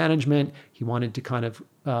artist management. He wanted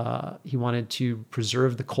to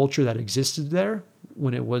preserve the culture that existed there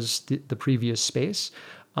when it was the previous space.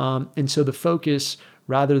 And so the focus,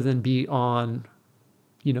 rather than be on,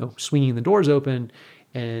 swinging the doors open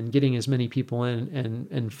and getting as many people in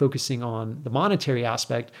and focusing on the monetary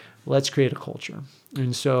aspect, let's create a culture.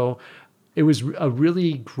 And so it was a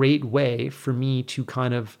really great way for me to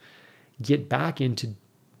kind of get back into,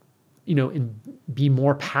 and be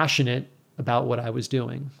more passionate about what I was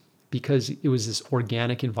doing, because it was this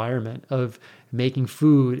organic environment of making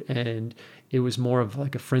food, and it was more of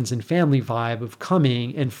like a friends and family vibe of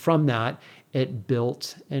coming. And from that, it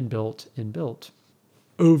built and built and built.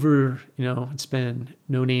 Over, it's been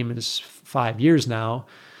No Name is 5 years now.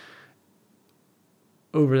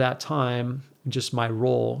 Over that time, just my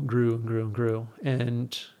role grew and grew and grew,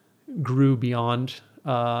 and grew beyond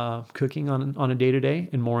cooking on a day-to-day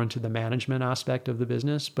and more into the management aspect of the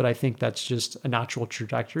business. But I think that's just a natural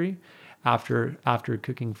trajectory after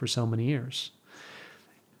cooking for so many years.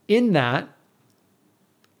 In that,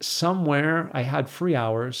 somewhere I had free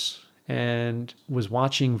hours and was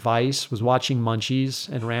watching Vice, was watching Munchies,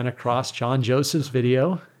 and ran across John Joseph's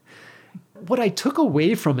video. What I took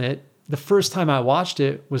away from it the first time I watched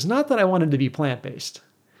it was not that I wanted to be plant-based.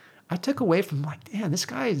 I took away from damn, this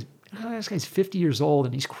guy's 50 years old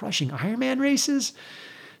and he's crushing Ironman races.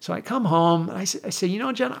 So I come home and I say,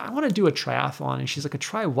 Jen, I want to do a triathlon. And she's like, a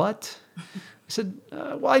try what? I said,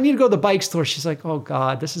 well, I need to go to the bike store. She's like, oh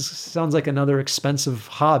God, sounds like another expensive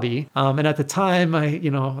hobby. And at the time I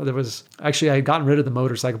had gotten rid of the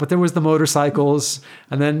motorcycle, but there was the motorcycles.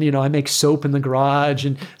 And then, I make soap in the garage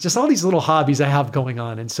and just all these little hobbies I have going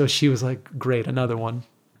on. And so she was like, great, another one.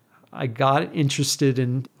 I got interested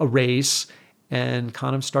in a race and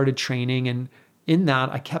kind of started training. And in that,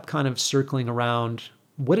 I kept kind of circling around,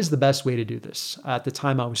 what is the best way to do this? At the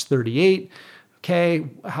time I was 38. Okay,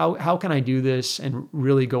 how can I do this and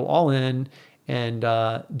really go all in and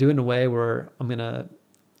do it in a way where I'm going to,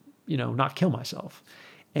 not kill myself?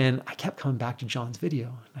 And I kept coming back to John's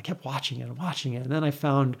video. I kept watching it. And then I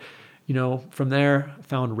found, from there, I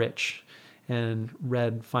found Rich and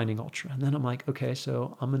read Finding Ultra. And then I'm like, okay,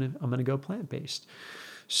 so I'm going to go plant-based.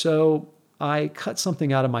 So I cut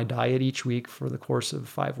something out of my diet each week for the course of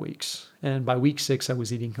 5 weeks. And by week 6, I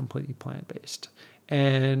was eating completely plant-based.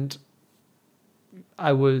 And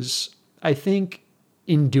I think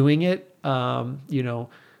in doing it,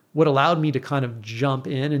 what allowed me to kind of jump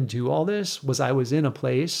in and do all this was I was in a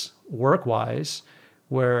place work-wise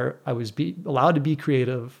where I was allowed to be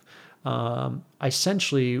creative. I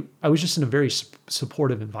was just in a very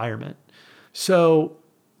supportive environment. So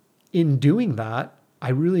in doing that, I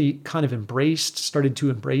really kind of started to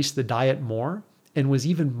embrace the diet more, and was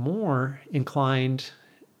even more inclined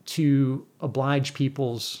to oblige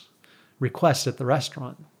people's requests at the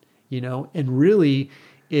restaurant, and really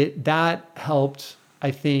that helped. I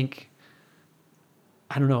think,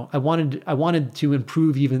 I don't know, I wanted to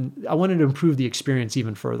improve the experience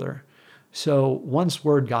even further. So once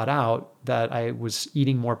word got out that I was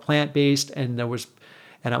eating more plant-based and I was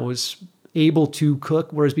able to cook,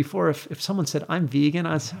 whereas before if someone said I'm vegan,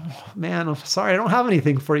 I'd say, oh, man, I'm sorry, I don't have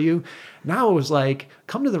anything for you. Now it was like,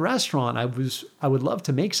 come to the restaurant. I would love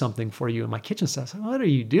to make something for you. And my kitchen staff said, what are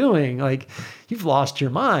you doing? Like, you've lost your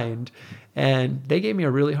mind. And they gave me a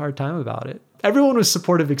really hard time about it. Everyone was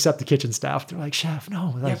supportive except the kitchen staff. They're like, chef,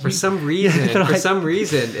 no. Like, for some reason, it's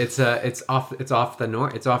off the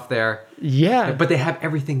norm. It's off there. Yeah. But they have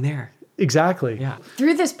everything there. Exactly. Yeah.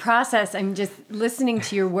 Through this process, I'm just listening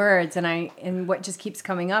to your words, and what just keeps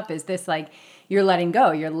coming up is this, like, you're letting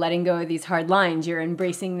go. You're letting go of these hard lines. You're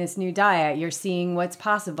embracing this new diet. You're seeing what's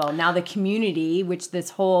possible. Now the community, which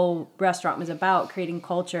this whole restaurant was about, creating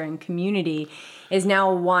culture and community, is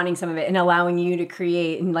now wanting some of it and allowing you to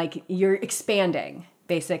create, and like you're expanding.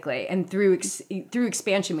 basically. And through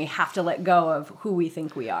expansion, we have to let go of who we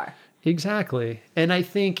think we are. Exactly. And I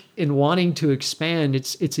think in wanting to expand,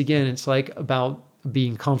 it's like about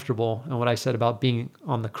being comfortable. And what I said about being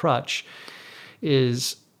on the crutch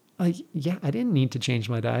is like, yeah, I didn't need to change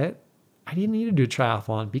my diet. I didn't need to do a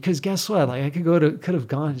triathlon because guess what? Like I could have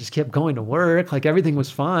gone, just kept going to work. Like everything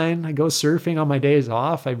was fine. I go surfing on my days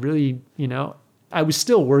off. I really, I was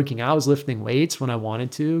still working. I was lifting weights when I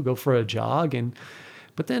wanted to go for a jog.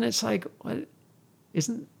 But then it's like, what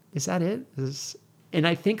is that it? And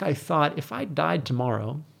I think I thought, if I died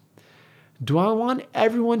tomorrow, do I want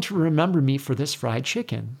everyone to remember me for this fried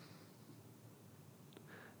chicken?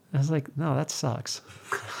 I was like, no, that sucks.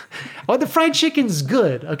 Oh, the fried chicken's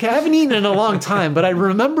good. Okay, I haven't eaten it in a long time, but I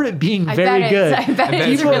remember it being very good. I bet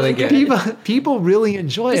it's really good. People really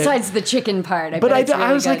enjoy it. Besides the chicken part. But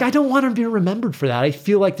I was like, I don't want to be remembered for that. I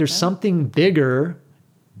feel like there's something bigger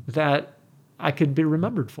that I could be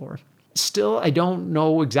remembered for. Still, I don't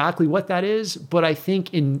know exactly what that is, but I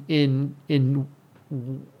think in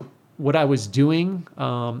what I was doing,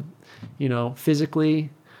 physically,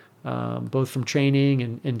 both from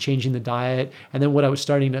training and changing the diet, and then what I was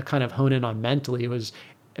starting to kind of hone in on mentally was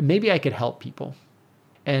maybe I could help people.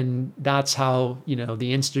 And that's how, the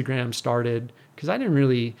Instagram started, because I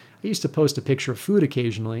used to post a picture of food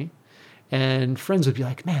occasionally, and friends would be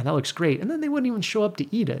like, man, that looks great. And then they wouldn't even show up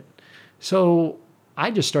to eat it. So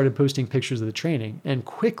I just started posting pictures of the training, and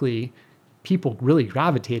quickly people really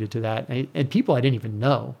gravitated to that, and people I didn't even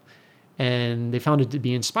know. And they found it to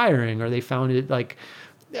be inspiring, or they found it like,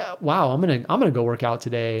 wow, I'm gonna go work out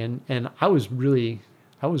today. And I was really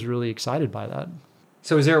excited by that.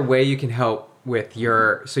 So is there a way you can help with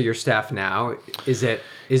your staff now? Is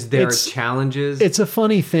there challenges? It's a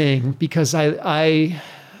funny thing because I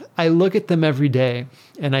look at them every day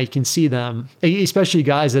and I can see them, especially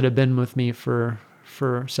guys that have been with me for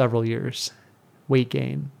several years, weight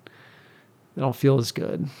gain. They don't feel as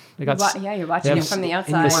good. You're watching it from the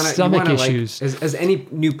outside. Stomach issues. As any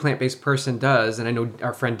new plant-based person does, and I know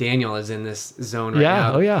our friend Daniel is in this zone right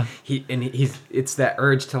now. Oh yeah. It's that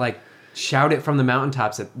urge to like shout it from the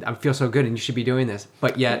mountaintops that I feel so good and you should be doing this,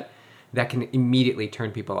 but yet that can immediately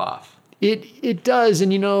turn people off. It does,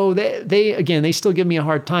 and they still give me a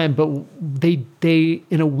hard time, but they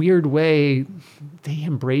in a weird way they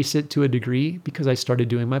embrace it to a degree because I started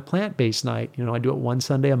doing my plant-based night. I do it one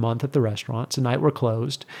Sunday a month at the restaurant. It's a night we're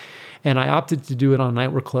closed, and I opted to do it on a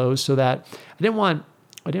night we're closed so that I didn't want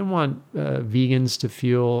vegans to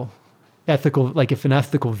feel ethical. Like if an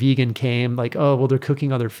ethical vegan came, like, oh well, they're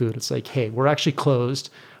cooking other food. It's like, hey, we're actually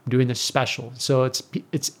closed. I'm doing this special, so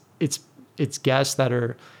it's guests that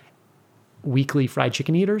are weekly fried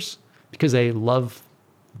chicken eaters because they love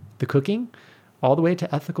the cooking, all the way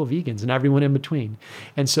to ethical vegans and everyone in between.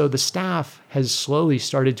 And so the staff has slowly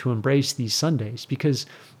started to embrace these Sundays because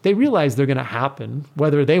they realize they're going to happen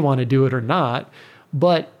whether they want to do it or not.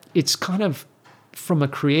 But it's kind of, from a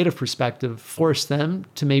creative perspective, force them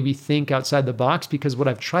to maybe think outside the box, because what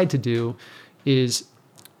I've tried to do is,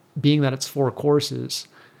 being that it's 4 courses,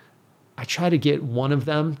 I try to get one of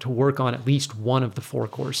them to work on at least one of the 4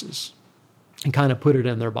 courses and kind of put it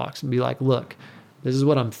in their box and be like, look, this is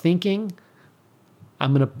what I'm thinking.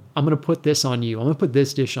 I'm gonna put this on you. I'm gonna put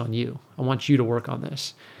this dish on you. I want you to work on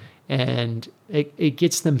this. And it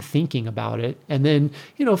gets them thinking about it. And then,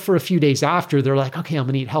 for a few days after, they're like, okay, I'm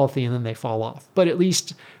gonna eat healthy, and then they fall off. But at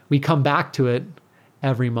least we come back to it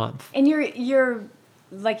every month. And you're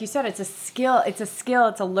like you said, it's a skill, it's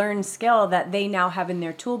a learned skill that they now have in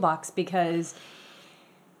their toolbox, because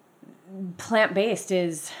plant-based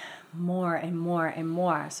is more and more and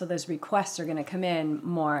more. So those requests are going to come in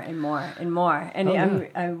more and more and more. And I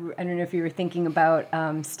don't know if you were thinking about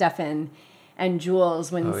Stefan and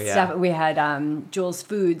Jules when we had Jules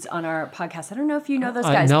Foods on our podcast. I don't know if you know those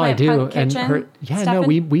guys. No, I do. Kitchen,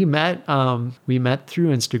 we met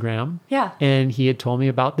through Instagram. Yeah. And he had told me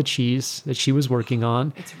about the cheese that she was working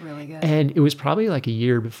on. It's really good. And it was probably like a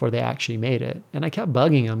year before they actually made it. And I kept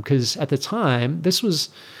bugging him because at the time, this was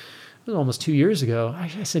almost 2 years ago.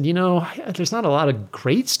 I said, there's not a lot of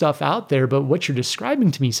great stuff out there, but what you're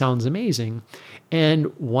describing to me sounds amazing. And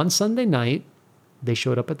one Sunday night, they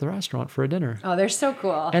showed up at the restaurant for a dinner. Oh, they're so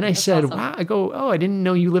cool. And I said, awesome. Wow. I go, oh, I didn't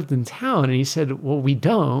know you lived in town. And he said, well, we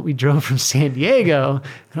don't. We drove from San Diego.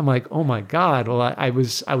 And I'm like, oh my God. Well, I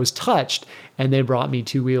was touched. And they brought me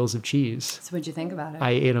 2 wheels of cheese. So what'd you think about it?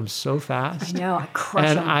 I ate them so fast. I know. I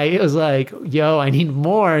crushed them. And I was like, yo, I need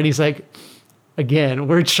more. And he's like, again,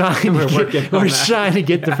 we're trying to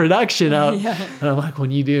get the production up. Yeah. And I'm like,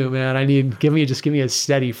 when you do, man, give me a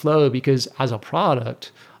steady flow, because as a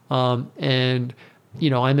product, and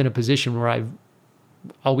I'm in a position where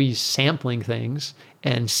always sampling things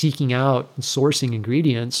and seeking out and sourcing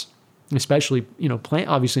ingredients, especially,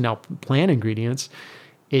 obviously now plant ingredients.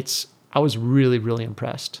 I was really, really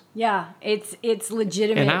impressed. Yeah, it's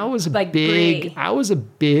legitimate. And I was brie. I was a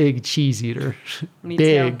big cheese eater. Me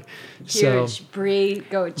big. too. So, Huge brie,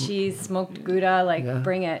 goat cheese, smoked Gouda,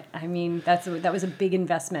 bring it. I mean, that was a big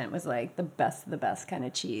investment. It was like the best of the best kind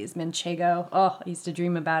of cheese. Manchego. Oh, I used to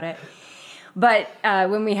dream about it. But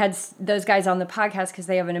when we had those guys on the podcast, because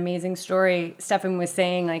they have an amazing story, Stefan was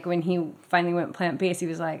saying, like, when he finally went plant-based, he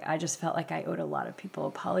was like, I just felt like I owed a lot of people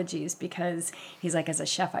apologies, because he's like, as a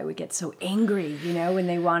chef, I would get so angry, when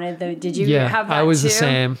they wanted did you have that I was too? the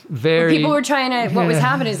same. Very. When people were trying to, what was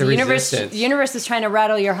happening is the resistance. universe is trying to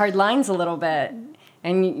rattle your hard lines a little bit.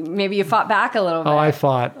 And maybe you fought back a little bit. Oh, I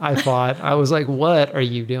fought. I was like, what are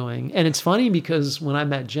you doing? And it's funny because when I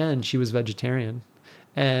met Jen, she was vegetarian.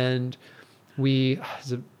 And we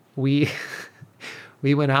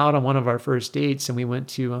went out on one of our first dates, and we went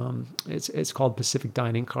to it's called Pacific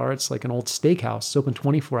Dining Car. It's like an old steakhouse. It's open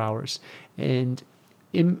 24 hours, and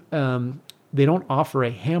they don't offer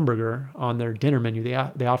a hamburger on their dinner menu.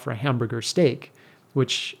 They offer a hamburger steak,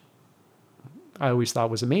 which I always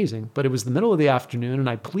thought was amazing. But it was the middle of the afternoon, and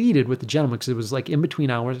I pleaded with the gentleman because it was like in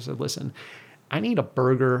between hours. I said, "Listen, I need a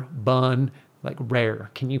burger bun." Like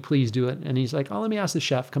rare, can you please do it? And he's like, oh, let me ask the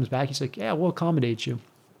chef. Comes back, he's like, yeah, we'll accommodate you.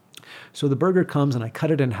 So the burger comes, and I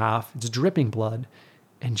cut it in half. It's dripping blood.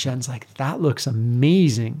 And Jen's like, that looks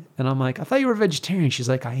amazing. And I'm like, I thought you were vegetarian. She's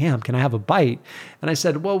like, I am. Can I have a bite? And I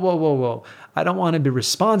said, whoa. I don't want to be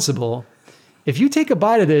responsible. If you take a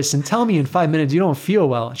bite of this and tell me in 5 minutes you don't feel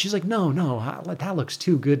well. And she's like, no, that looks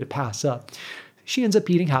too good to pass up. She ends up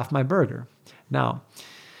eating half my burger. Now,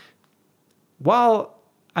 while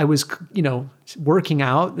I was, working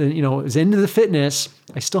out, was into the fitness,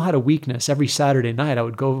 I still had a weakness. Every Saturday night, I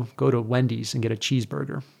would go to Wendy's and get a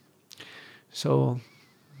cheeseburger. So,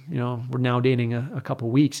 we're now dating a couple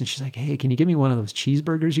weeks, and she's like, hey, can you give me one of those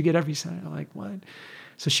cheeseburgers you get every Saturday? I'm like, what?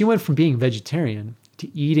 So she went from being vegetarian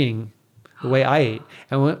to eating the way I ate.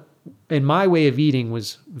 And my way of eating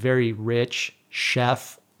was very rich,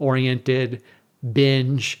 chef-oriented,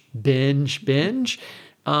 binge.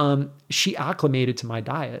 She acclimated to my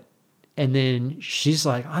diet. And then she's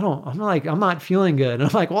like, I'm not feeling good. And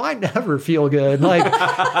I'm like, well, I never feel good. Like,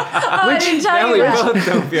 I didn't tell you that. Both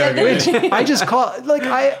don't feel good. I just call it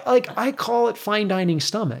I call it fine dining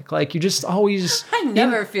stomach. Like, you're just always I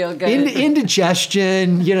never feel good.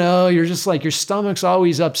 Indigestion, you're just like, your stomach's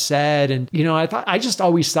always upset. And, I just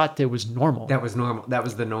always thought that was normal. That was normal. That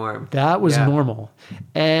was the norm. That was normal.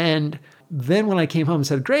 And then when I came home and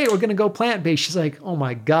said, great, we're going to go plant-based, she's like, oh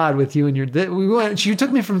my God, with you and you took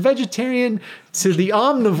me from vegetarian to the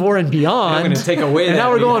omnivore and beyond. I'm going to take away and that. now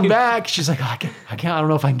we're going back. She's like, I don't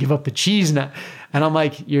know if I can give up the cheese now. And I'm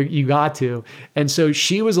like, you got to. And so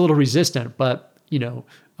she was a little resistant, but we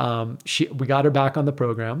got her back on the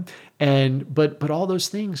program, but all those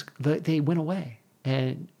things, they went away.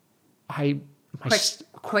 And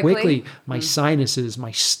quickly, my sinuses,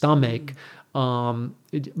 my stomach,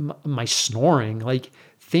 my snoring, like,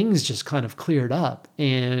 things just kind of cleared up.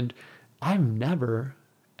 And I've never,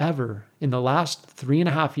 ever in the last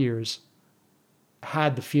 3.5 years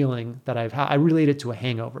had the feeling that I've had. I relate it to a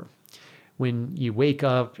hangover. When you wake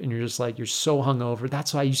up and you're just like, you're so hungover.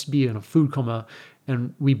 That's why I used to be in a food coma,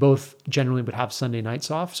 and we both generally would have Sunday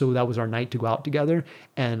nights off. So that was our night to go out together.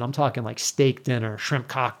 And I'm talking like steak dinner, shrimp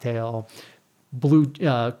cocktail,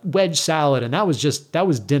 wedge salad, and that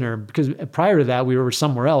was dinner, because prior to that we were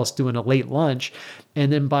somewhere else doing a late lunch. And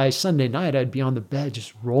then by Sunday night I'd be on the bed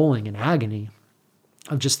just rolling in agony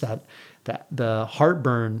of just that the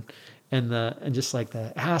heartburn and just like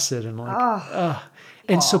the acid and like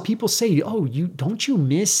so people say, oh, don't you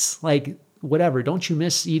miss like whatever, don't you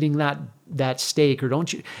miss eating that steak, or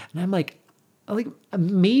don't you? And I'm like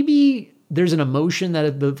maybe there's an emotion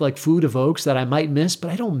that the like food evokes that I might miss,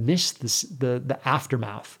 but I don't miss the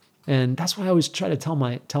aftermath. And that's why I always try to tell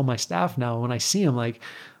my staff now when I see them, like,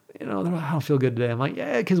 I don't feel good today. I'm like,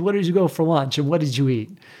 yeah, because what did you go for lunch and what did you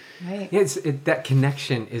eat? Right. Yeah, that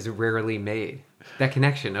connection is rarely made. That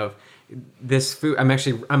connection of this food.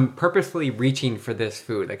 I'm purposefully reaching for this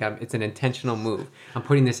food. Like, it's an intentional move. I'm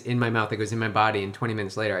putting this in my mouth that goes in my body, and 20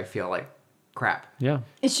 minutes later I feel like crap. Yeah.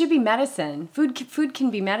 It should be medicine. Food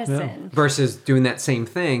can be medicine. Yeah. Versus doing that same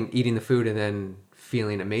thing, eating the food and then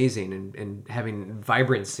feeling amazing and having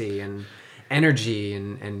vibrancy and energy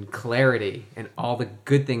and clarity and all the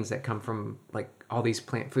good things that come from like all these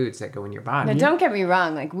plant foods that go in your body. Now, don't get me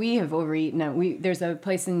wrong. Like, we have overeaten. There's a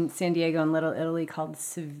place in San Diego in Little Italy called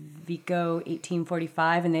Civico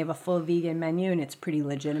 1845, and they have a full vegan menu, and it's pretty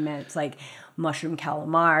legitimate. It's like mushroom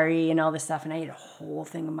calamari and all this stuff. And I ate a whole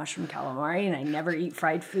thing of mushroom calamari, and I never eat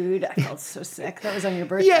fried food. I felt so sick. That was on your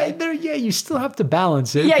birthday. Yeah, you still have to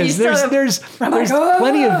balance it. Yeah, you still there's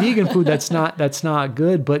plenty of vegan food that's not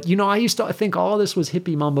good. But I used to think all this was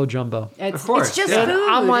hippie mumbo jumbo. Of course. It's just Yeah. food.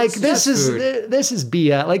 I'm like, It's this is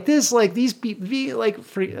BS. Like these people, like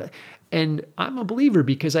free. And I'm a believer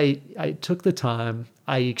because I took the time,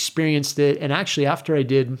 I experienced it, and actually after I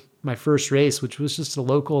did my first race, which was just a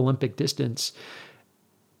local Olympic distance,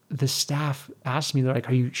 the staff asked me, they're like,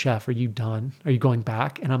 Chef, are you done? Are you going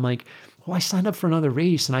back? And I'm like, well, I signed up for another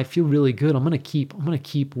race and I feel really good. I'm gonna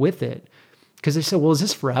keep with it. Because they said, well, is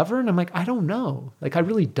this forever? And I'm like, I don't know. Like, I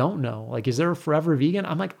really don't know. Like, is there a forever vegan?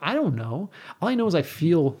 I'm like, I don't know. All I know is I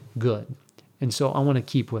feel good. And so I want to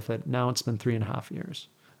keep with it. Now it's been 3.5 years.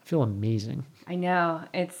 I feel amazing. I know.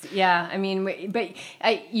 I mean, but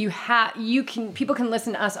people can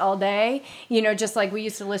listen to us all day, just like we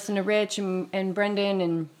used to listen to Rich and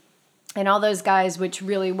Brendan and all those guys, which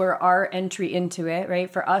really were our entry into it,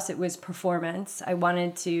 right? For us, it was performance. I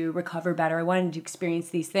wanted to recover better. I wanted to experience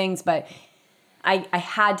these things, but I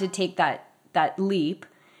had to take that leap.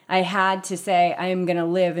 I had to say, I am going to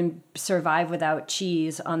live and survive without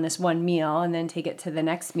cheese on this one meal and then take it to the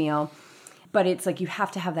next meal. But it's like you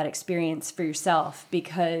have to have that experience for yourself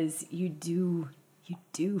because you do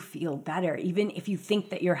feel better. Even if you think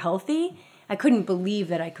that you're healthy, I couldn't believe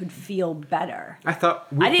that I could feel better. I thought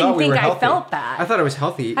I didn't think I felt that. I thought it was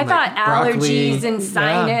healthy. I thought broccoli. allergies and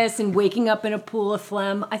sinus and waking up in a pool of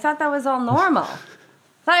phlegm. I thought that was all normal. I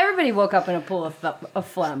thought everybody woke up in a pool of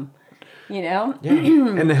phlegm, Yeah,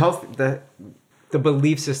 and the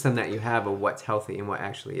belief system that you have of what's healthy and what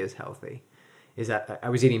actually is healthy is that I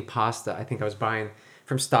was eating pasta. I think I was buying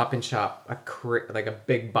from Stop and Shop a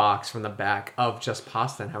big box from the back of just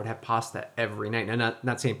pasta, and I would have pasta every night. And I'm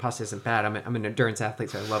not saying pasta isn't bad. I'm an endurance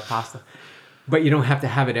athlete, so I love pasta, but you don't have to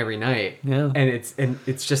have it every night. Yeah, and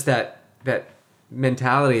it's just that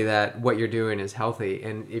mentality that what you're doing is healthy,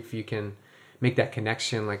 and if you can make that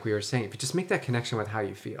connection, like we were saying, if you just make that connection with how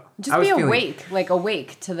you feel, just be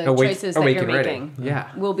awake to the choices that you're making.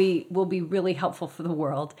 Yeah, will be really helpful for the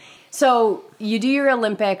world. So you do your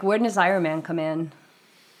Olympic. Where does Ironman come in?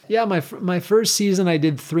 Yeah, my first season I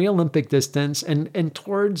did 3 Olympic distance, and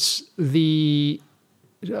towards it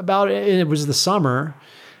was the summer.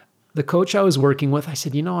 The coach I was working with, I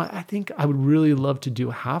said, I think I would really love to do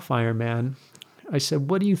a half Ironman. I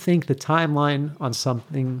said, what do you think the timeline on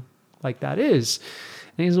something like that is?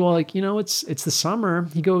 And he's it's the summer.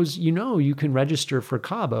 He goes, you can register for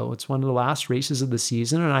Cabo. It's one of the last races of the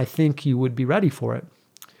season, and I think you would be ready for it.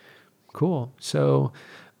 Cool. So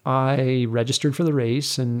I registered for the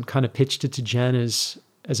race and kind of pitched it to Jen as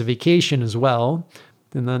a vacation as well.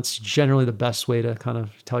 And that's generally the best way to kind of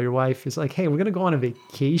tell your wife is like, hey, we're going to go on a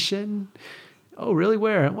vacation. Oh, really?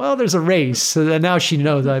 Where? Well, there's a race. So that now she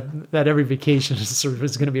knows that every vacation is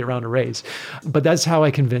going to be around a race. But that's how I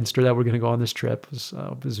convinced her that we're going to go on this trip. It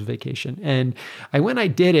was a vacation. And I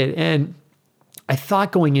did it. And I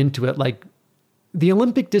thought going into it, like the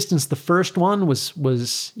Olympic distance, the first one was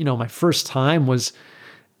my first time was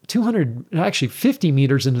 50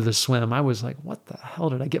 meters into the swim. I was like, what the hell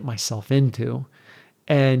did I get myself into?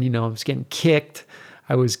 And, I was getting kicked.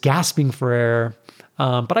 I was gasping for air.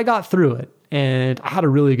 But I got through it. And I had a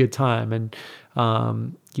really good time. And,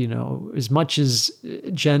 as much as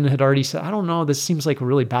Jen had already said, I don't know, this seems like a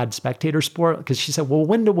really bad spectator sport. Because she said, well,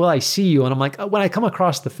 when will I see you? And I'm like, when I come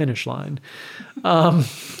across the finish line.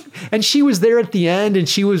 And she was there at the end and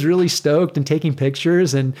she was really stoked and taking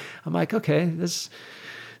pictures. And I'm like, okay, this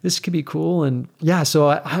could be cool. And yeah, so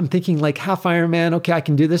I'm thinking like half Ironman. Okay, I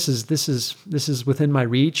can do this. This is within my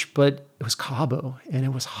reach. But it was Cabo and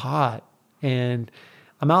it was hot. And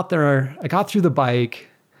I'm out there, I got through the bike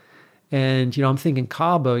and, I'm thinking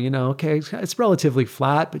Cabo, okay, it's relatively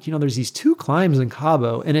flat, but there's these 2 climbs in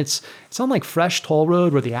Cabo and it's on like fresh toll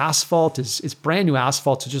road where the asphalt it's brand new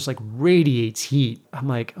asphalt. So it just like radiates heat. I'm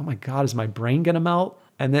like, oh my God, is my brain going to melt?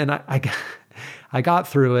 And then I got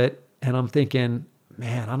through it and I'm thinking,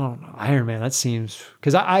 man, I don't know, Ironman, that seems,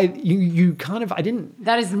 because you kind of, I didn't.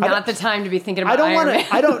 That is not the time to be thinking about Ironman.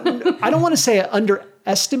 I don't want to say I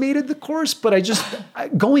underestimated the course, but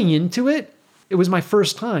going into it, it was my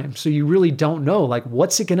first time. So you really don't know, like,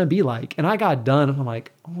 what's it going to be like? And I got done and I'm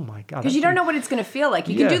like, oh my God. Because you don't know what it's going to feel like.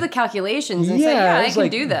 You can do the calculations and say, I can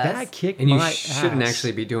do this. That kicked and you my shouldn't ass.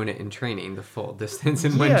 actually be doing it in training, the full distance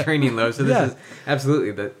and when training low. So this is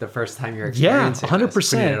absolutely the first time you're experiencing 100%.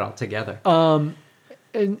 putting it all together.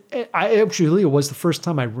 And it was the first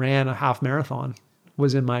time I ran a half marathon,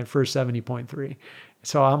 was in my first 70.3.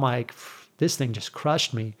 So I'm like, this thing just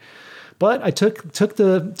crushed me. But I took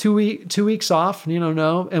the 2 weeks off,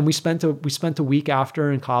 and we spent a week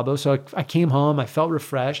after in Cabo. So I came home, I felt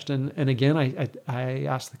refreshed. And again, I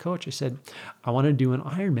asked the coach, I said, I want to do an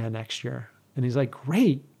Ironman next year. And he's like,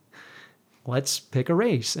 great, let's pick a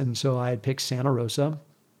race. And so I had picked Santa Rosa,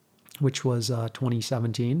 which was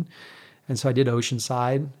 2017. And so I did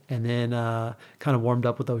Oceanside and then kind of warmed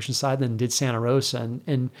up with Oceanside, then did Santa Rosa.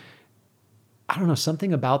 And I don't know,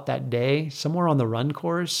 something about that day, somewhere on the run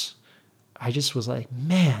course, I just was like,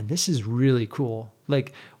 man, this is really cool.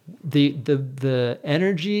 Like the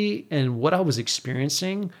energy and what I was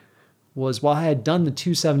experiencing was, while I had done the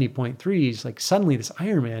 270.3s, like suddenly this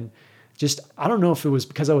Ironman, just, I don't know if it was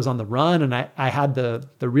because I was on the run and I had the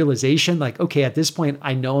realization, like, okay, at this point,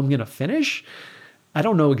 I know I'm going to finish. I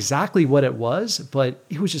don't know exactly what it was, but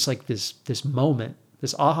it was just like this moment,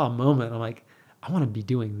 this aha moment. I'm like, I want to be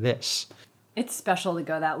doing this. It's special to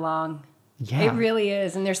go that long. Yeah. It really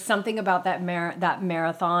is. And there's something about that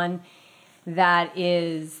marathon that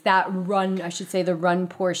is that run, I should say the run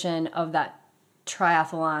portion of that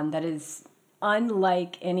triathlon that is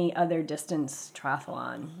unlike any other distance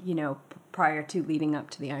triathlon, prior to leading up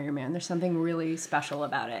to the Ironman. There's something really special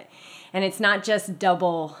about it. And it's not just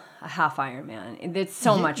double a half Ironman. It's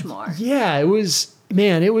so much more. Yeah, it was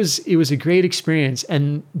a great experience.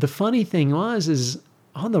 And the funny thing is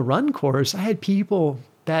on the run course, I had people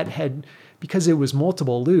that had, because it was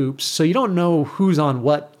multiple loops, so you don't know who's on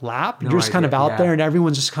what lap. You're just kind of out there and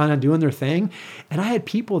everyone's just kind of doing their thing. And I had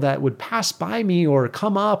people that would pass by me or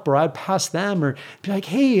come up, or I'd pass them or be like,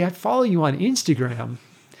 hey, I follow you on Instagram.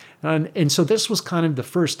 And so this was kind of the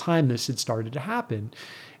first time this had started to happen.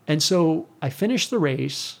 And so I finished the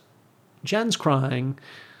race. Jen's crying.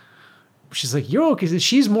 She's like, you're okay.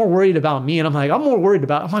 She's more worried about me. And I'm like, I'm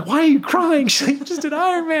like, why are you crying? She's like, just an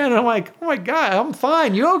Ironman. And I'm like, oh my God, I'm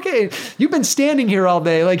fine. You okay? You've been standing here all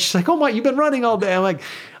day. Like, she's like, oh my, you've been running all day. I'm like,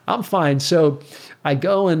 I'm fine. So I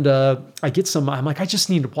go and I get some, I'm like, I just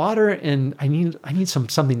need water and I need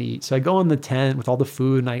something to eat. So I go in the tent with all the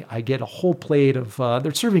food and I get a whole plate of,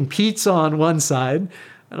 they're serving pizza on one side.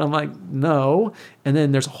 And I'm like, no. And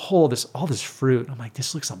then there's all this fruit. I'm like,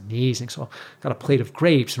 this looks amazing. So I got a plate of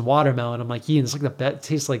grapes and watermelon. I'm like, Ian, it's like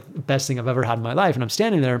tastes like the best thing I've ever had in my life. And I'm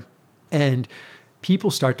standing there and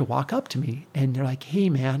people start to walk up to me and they're like, hey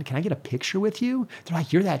man, can I get a picture with you? They're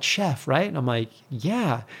like, you're that chef, right? And I'm like,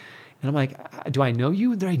 yeah. And I'm like, do I know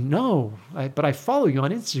you? They're like, no, but I follow you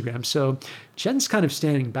on Instagram. So Jen's kind of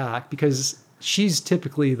standing back because she's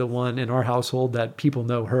typically the one in our household that people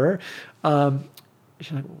know her.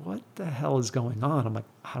 She's like, what the hell is going on? I'm like,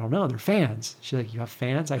 I don't know. They're fans. She's like, you have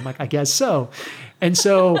fans? I'm like, I guess so. And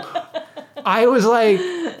so I was like,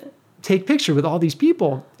 take picture with all these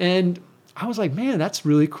people. And I was like, man, that's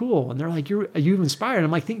really cool. And they're like, are you inspired? I'm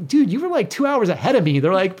like, dude, you were like 2 hours ahead of me.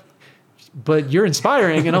 They're like, but you're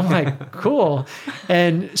inspiring. And I'm like, cool.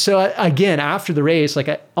 And so again, after the race, like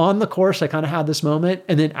on the course, I kind of had this moment.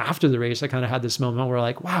 And then after the race, I kind of had this moment where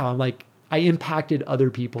like, wow, I'm like, I impacted other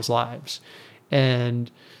people's lives. And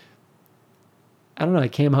I don't know, I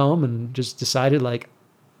came home and just decided like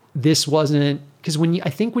this wasn't, because when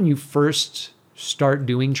you first start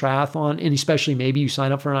doing triathlon, and especially maybe you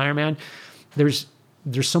sign up for an Ironman, there's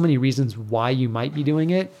so many reasons why you might be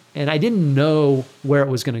doing it. And I didn't know where it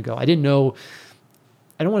was going to go. I didn't know,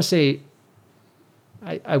 I don't want to say,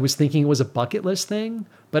 I was thinking it was a bucket list thing,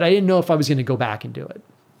 but I didn't know if I was going to go back and do it.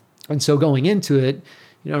 And so going into it,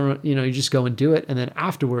 you just go and do it. And then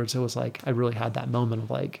afterwards, it was like, I really had that moment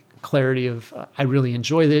of like clarity of, I really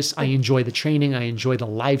enjoy this. I enjoy the training. I enjoy the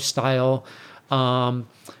lifestyle. I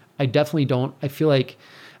definitely I feel like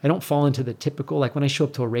I don't fall into the typical, like when I show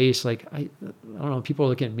up to a race, like, I don't know, people are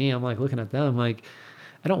looking at me, I'm like looking at them, like,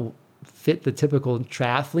 I don't fit the typical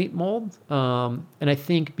triathlete mold. And I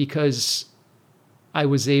think because I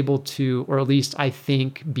was able to, or at least I'm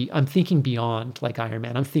thinking beyond like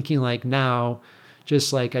Ironman. I'm thinking like now,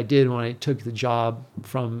 just like I did when I took the job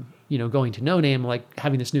from, going to No Name, like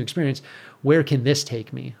having this new experience, where can this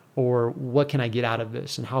take me? Or what can I get out of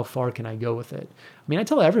this? And how far can I go with it? I mean, I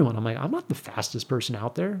tell everyone, I'm like, I'm not the fastest person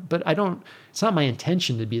out there, but it's not my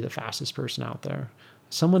intention to be the fastest person out there.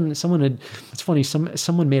 someone it's funny,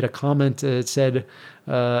 someone made a comment that said,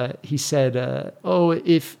 he said, oh,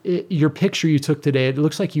 if your picture you took today, it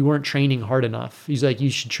looks like you weren't training hard enough. He's like,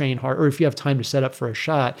 you should train hard, or if you have time to set up for a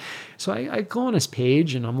shot. So I go on his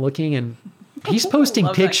page and I'm looking, and he's posting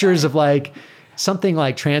pictures of like something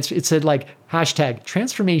like it said like hashtag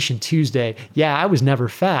Transformation Tuesday. Yeah, I was never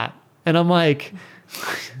fat. And I'm like,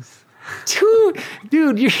 dude,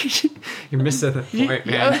 you're missing the point,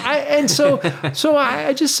 man. So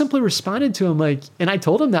I just simply responded to him like, and I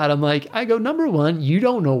told him that I go, number one, you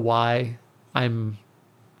don't know why I'm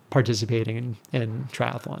participating in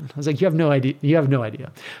triathlon. I was like, you have no idea.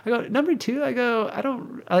 I go, number two,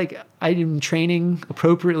 I am training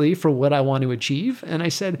appropriately for what I want to achieve. And I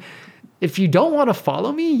said, if you don't want to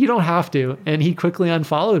follow me, you don't have to. And he quickly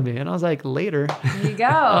unfollowed me. And I was like, later. There you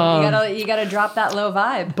go. You gotta drop that low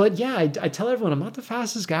vibe. But yeah, I tell everyone I'm not the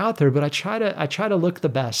fastest guy out there, but I try to look the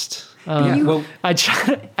best. I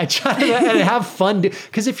try to have fun,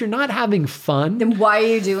 because if you're not having fun, then why are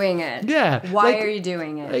you doing it? Yeah. Why are you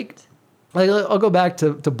doing it? Like I'll go back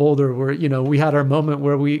to Boulder, where we had our moment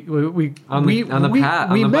where we met on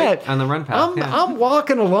the run path. I'm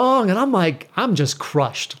walking along and I'm like, I'm just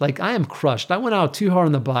crushed. Like I am crushed. I went out too hard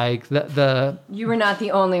on the bike. You were not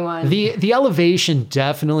the only one. The elevation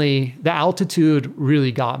definitely, the altitude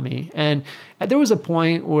really got me. And there was a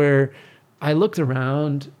point where I looked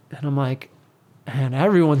around and I'm like, man,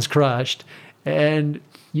 everyone's crushed. And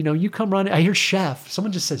you come running. I hear Chef.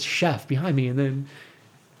 Someone just says Chef behind me, and then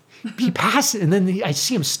he passed it, and then I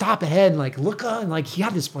see him stop ahead and like look up, and like he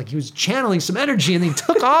had this, like he was channeling some energy, and then he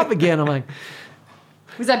took off again. I'm like,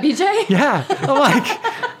 was that BJ? Yeah. I'm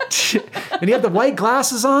like, and he had the white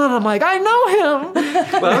glasses on. I'm like, I know him.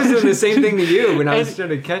 Well, I was doing the same thing to you when I was trying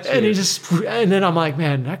to catch you. And then I'm like,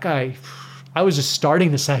 man, that guy, I was just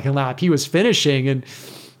starting the second lap. He was finishing, and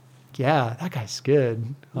yeah, that guy's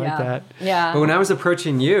good. I like that. Yeah. But when I was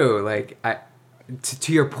approaching you, like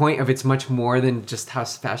to your point of it's much more than just how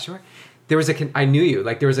fast you are. There was I knew you.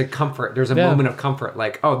 Like there was a comfort. There was a moment of comfort.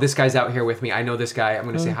 Like, oh, this guy's out here with me. I know this guy. I'm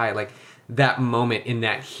going to say hi. Like that moment in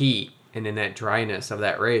that heat and in that dryness of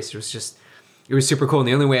that race, it was super cool. And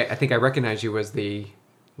the only way I think I recognized you was the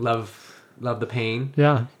love the pain.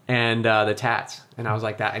 Yeah. And the tats. And I was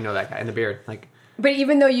like, that I know that guy, and the beard. Like. But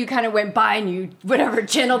even though you kind of went by and you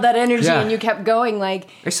channeled that energy and you kept going, like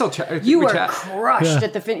you were crushed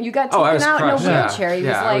at the finish. You got taken out crushed. In a wheelchair. He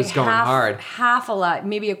was like I was going hard. half alive,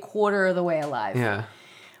 maybe a quarter of the way alive. Yeah.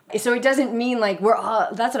 So it doesn't mean like we're all.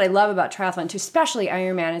 That's what I love about triathlon too, especially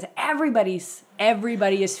Ironman, is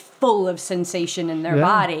everybody is full of sensation in their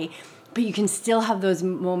body. But you can still have those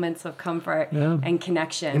moments of comfort and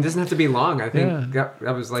connection. It doesn't have to be long. I think that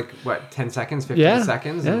was like, what, 10 seconds, 15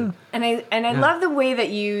 seconds? Yeah. And I love the way that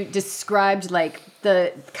you described like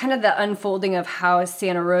the kind of the unfolding of how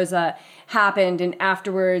Santa Rosa happened, and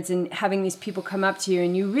afterwards, and having these people come up to you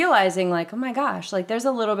and you realizing like, oh my gosh, like there's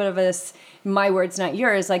a little bit of this, my words, not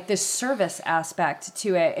yours, like this service aspect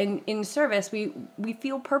to it. And in service, we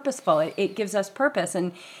feel purposeful. It gives us purpose.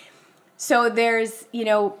 And so there's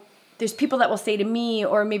people that will say to me,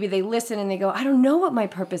 or maybe they listen and they go, I don't know what my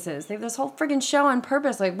purpose is. They have this whole friggin' show on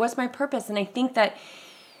purpose. Like, what's my purpose? And I think that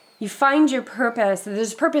you find your purpose.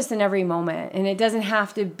 There's purpose in every moment. And it doesn't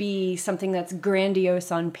have to be something that's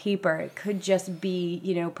grandiose on paper. It could just be,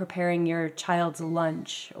 preparing your child's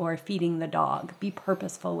lunch or feeding the dog. Be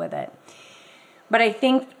purposeful with it. But I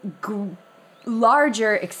think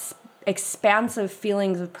larger expansive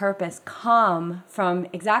feelings of purpose come from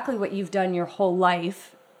exactly what you've done your whole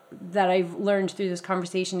life, that I've learned through this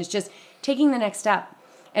conversation, is just taking the next step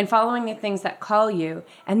and following the things that call you.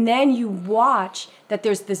 And then you watch that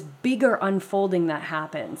there's this bigger unfolding that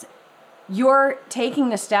happens. You're taking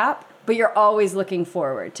the step, but you're always looking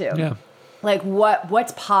forward too. Yeah. Like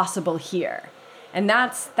what's possible here? And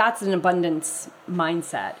that's an abundance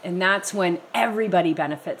mindset. And that's when everybody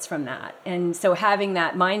benefits from that. And so having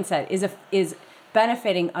that mindset is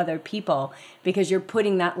benefiting other people, because you're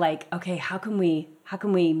putting that like, okay, how can we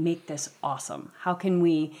make this awesome? How can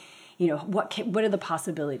we, what are the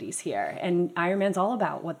possibilities here? And Ironman's all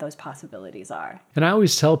about what those possibilities are. And I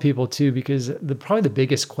always tell people too, because probably the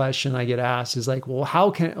biggest question I get asked is like, well, how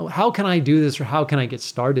can I do this, or how can I get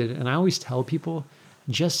started? And I always tell people,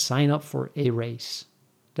 just sign up for a race.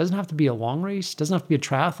 It doesn't have to be a long race. It doesn't have to be a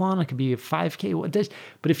triathlon. It could be a 5K.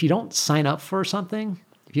 But if you don't sign up for something,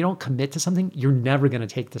 if you don't commit to something, you're never going to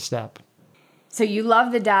take the step. So you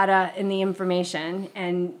love the data and the information,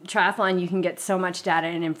 and triathlon, you can get so much data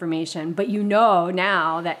and information, but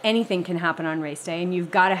now that anything can happen on race day, and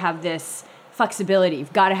you've got to have this flexibility.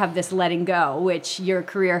 You've got to have this letting go, which your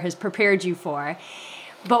career has prepared you for.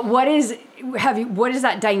 But what is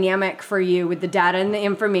that dynamic for you with the data and the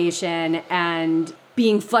information and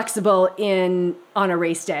being flexible on a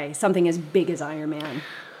race day, something as big as Ironman?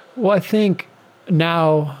 Well, I think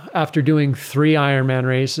now after doing 3 Ironman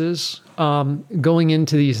races, going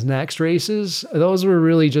into these next races, those were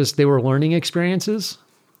really they were learning experiences,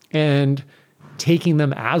 and taking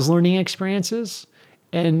them as learning experiences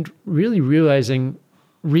and really realizing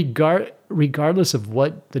regardless of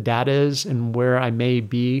what the data is and where I may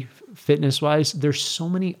be fitness wise, there's so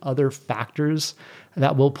many other factors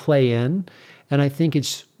that will play in. And I think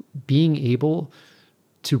it's being able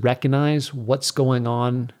to recognize what's going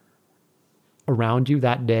on around you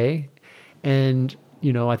that day. And,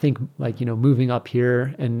 I think moving up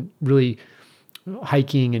here and really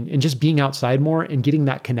hiking and just being outside more and getting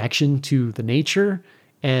that connection to the nature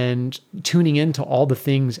and tuning into all the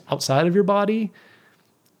things outside of your body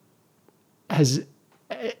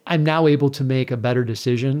I'm now able to make a better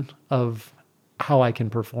decision of how I can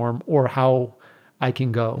perform or how I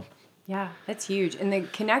can go. Yeah, that's huge. And the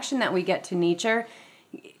connection that we get to nature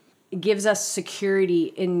gives us security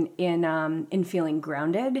in feeling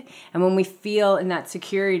grounded. And when we feel in that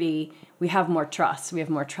security, we have more trust. We have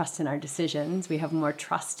more trust in our decisions. We have more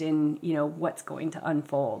trust in, what's going to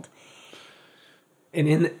unfold.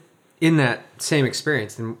 And in that same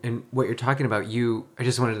experience and what you're talking about, I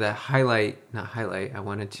just wanted to I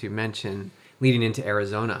wanted to mention leading into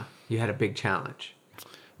Arizona, you had a big challenge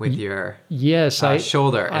with your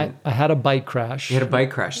shoulder. I had a bike crash. You had a bike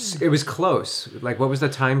crash. It was close. Like, what was the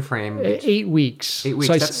time frame? 8 weeks. 8 weeks,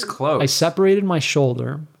 so that's close. I separated my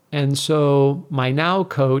shoulder. And so my now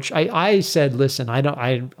coach, I said, listen, I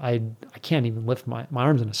can't even lift my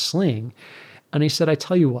arms in a sling. And he said, I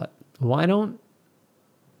tell you what, why don't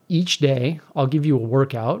each day I'll give you a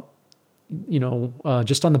workout,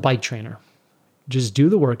 just on the bike trainer. Just do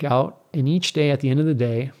the workout. And each day at the end of the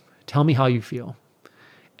day, tell me how you feel.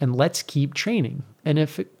 And let's keep training. And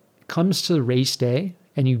if it comes to race day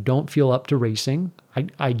and you don't feel up to racing,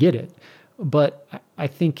 I get it. But I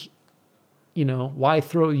think,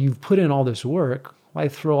 you've put in all this work, why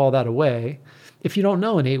throw all that away if you don't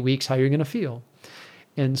know in 8 weeks how you're going to feel?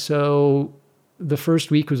 And so the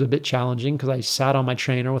first week was a bit challenging because I sat on my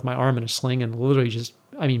trainer with my arm in a sling and literally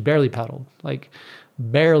barely pedaled,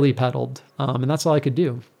 and that's all I could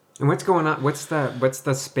do. And what's going on? What's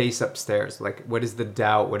the space upstairs? Like, what is the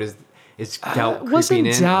doubt? Is doubt creeping in? It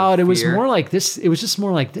wasn't doubt. It was more like this. It was just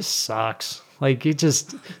more like, this sucks. Like, this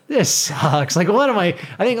sucks. Like, what am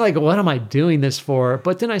I doing this for?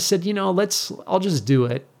 But then I said, I'll just do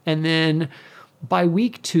it. And then by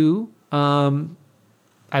week 2,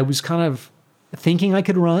 I was kind of thinking I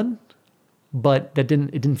could run, but it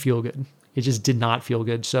didn't feel good. It just did not feel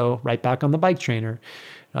good. So right back on the bike trainer,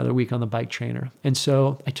 another week on the bike trainer. And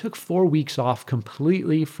so I took 4 weeks off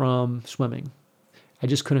completely from swimming. I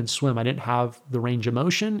just couldn't swim. I didn't have the range of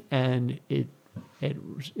motion, and it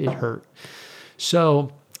hurt.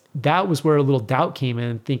 So that was where a little doubt came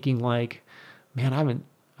in, thinking like, man, I'm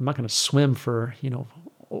not going to swim for,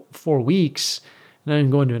 4 weeks. And then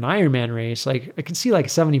I'm going to an Ironman race. Like, I could see like a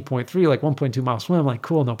 70.3, like 1.2 mile swim. Like,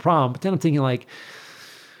 cool, no problem. But then I'm thinking like,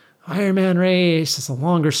 Ironman race, it's a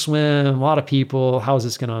longer swim, a lot of people, how is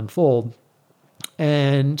this going to unfold?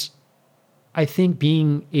 And I think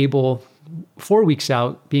being able, 4 weeks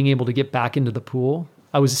out, being able to get back into the pool,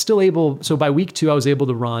 I was still able, so by week 2, I was able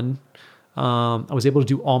to run. I was able to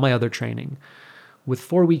do all my other training. With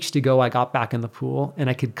 4 weeks to go, I got back in the pool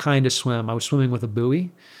and I could kind of swim. I was swimming with a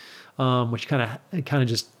buoy, which kind of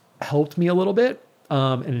just helped me a little bit.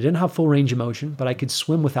 And it didn't have full range of motion, but I could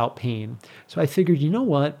swim without pain. So I figured, you know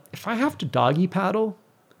what? If I have to doggy paddle,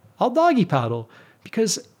 I'll doggy paddle,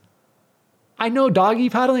 because I know doggy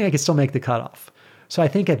paddling, I can still make the cutoff. So I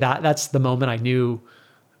think that's the moment I knew,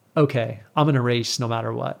 okay, I'm going to race no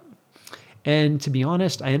matter what. And to be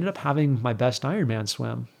honest, I ended up having my best Ironman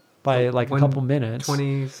swim by like a couple minutes.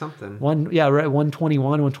 20 something. 121,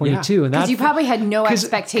 122. Yeah. And because you probably had no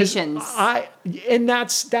expectations. And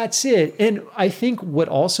that's it. And I think what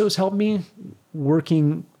also has helped me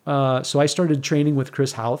working, so I started training with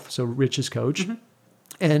Chris Houth, so Rich's coach. Mm-hmm.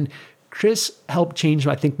 And Chris helped change,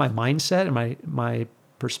 I think, my mindset and my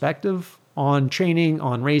perspective on training,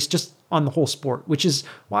 on race, just on the whole sport, which is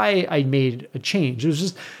why I made a change. It was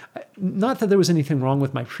just not that there was anything wrong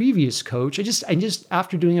with my previous coach. I just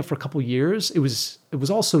after doing it for a couple of years, it was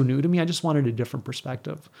all so new to me. I just wanted a different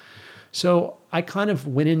perspective. So I kind of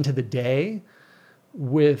went into the day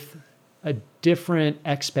with a different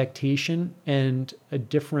expectation and a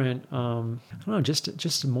different,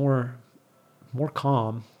 just more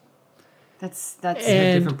calm. That's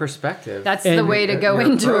a different perspective. That's the way to go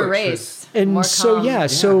your into a approach race. And More so calm.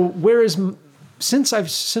 so whereas since I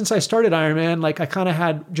started Ironman, like I kind of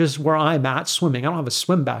had just where I'm at swimming. I don't have a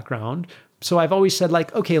swim background, so I've always said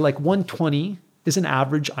like, okay, like 120 is an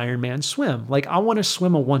average Ironman swim. Like I want to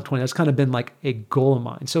swim a 120. That's kind of been like a goal of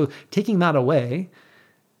mine. So taking that away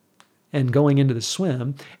and going into the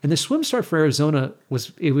swim, and the swim start for Arizona was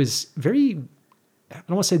very, I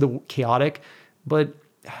don't want to say the chaotic, but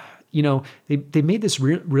they made this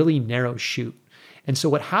really narrow chute. And so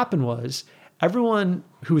what happened was everyone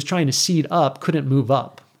who was trying to seed up couldn't move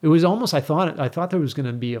up. It was almost, I thought there was going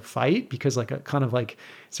to be a fight because like a kind of like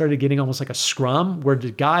started getting almost like a scrum where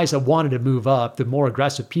the guys that wanted to move up, the more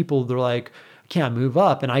aggressive people, they're like, I can't move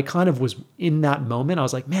up. And I kind of was in that moment. I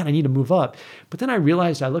was like, man, I need to move up. But then I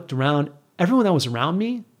realized, I looked around, everyone that was around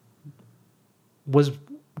me was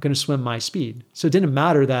going to swim my speed. So it didn't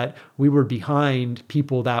matter that we were behind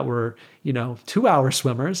people that were, 2-hour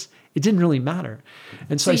swimmers. It didn't really matter.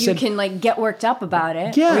 And so I said, you can like get worked up about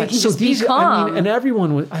it. yeah. Or you can So just be calm. and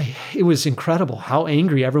everyone was, it was incredible how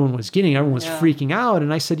angry everyone was getting. Everyone was freaking out.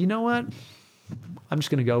 And I said, you know what? I'm just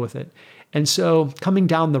going to go with it. And so coming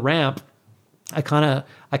down the ramp, I kind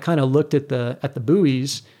of looked at the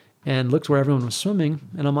buoys and looked where everyone was swimming.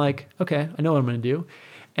 And I'm like, okay, I know what I'm going to do.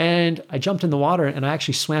 And I jumped in the water and I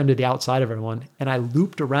actually swam to the outside of everyone. And I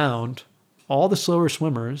looped around all the slower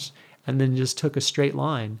swimmers and then just took a straight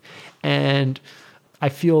line. And I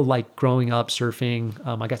feel like growing up surfing,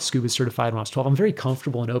 I got scuba certified when I was 12. I'm very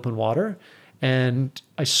comfortable in open water and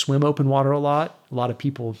I swim open water a lot. A lot of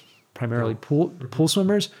people, primarily pool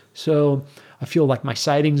swimmers. So I feel like my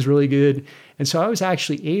sighting's really good. And so I was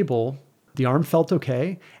actually able, the arm felt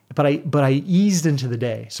okay, but I eased into the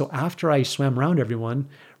day. So after I swam around everyone,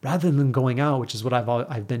 rather than going out, which is what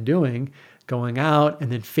I've been doing, going out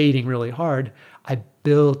and then fading really hard, I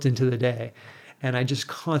built into the day. And I just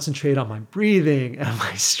concentrate on my breathing and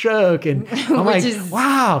my stroke. And I'm like,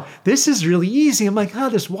 wow, this is really easy. I'm like,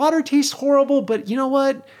 this water tastes horrible, but you know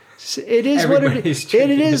what? It is what it is. It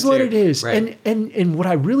is what it is. Right. And what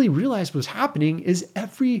I really realized was happening is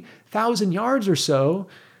every 1,000 yards or so,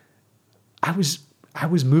 I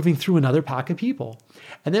was moving through another pack of people.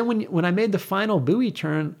 And then when I made the final buoy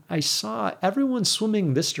turn, I saw everyone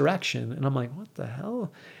swimming this direction. And I'm like, what the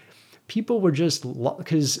hell? People were just,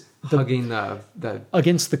 because hugging the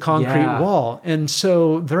against the concrete wall. And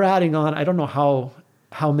so they're adding on, I don't know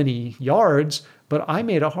how many yards, but I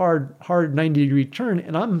made a hard 90-degree turn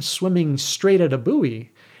and I'm swimming straight at a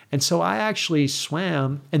buoy. And so I actually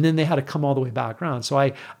swam and then they had to come all the way back around. So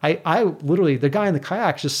I literally, the guy in the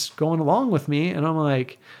kayak just going along with me and I'm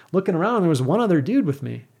like looking around and there was one other dude with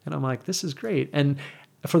me. And I'm like, this is great. And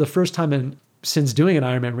for the first time since doing an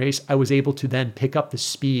Ironman race, I was able to then pick up the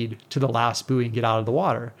speed to the last buoy and get out of the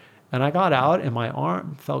water. And I got out and my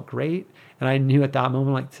arm felt great. And I knew at that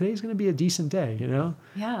moment, like, today's going to be a decent day,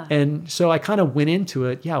 Yeah. And so I kind of went into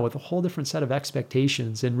it, with a whole different set of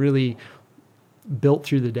expectations and really built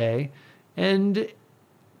through the day. And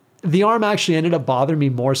the arm actually ended up bothering me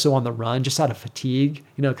more so on the run, just out of fatigue.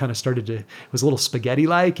 It kind of started to, it was a little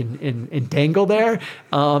spaghetti-like and dangle there.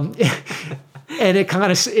 And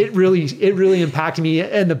it really impacted me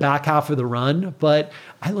in the back half of the run, but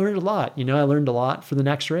I learned a lot. I learned a lot for the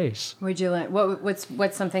next race. What'd you learn?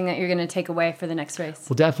 What's something that you're going to take away for the next race?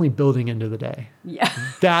 Well, definitely building into the day. Yeah,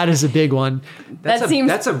 that is a big one.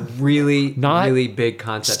 That's a really really big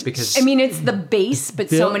concept because it's the base, but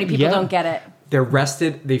so many people don't get it. They're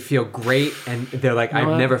rested, they feel great, and they're like,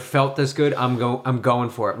 I've never felt this good. I'm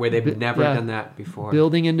going for it. Where they've never done that before.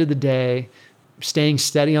 Building into the day. Staying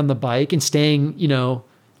steady on the bike and staying,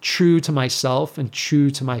 true to myself and true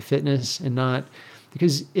to my fitness and not,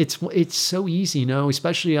 because it's so easy,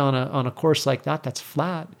 especially on a course like that, that's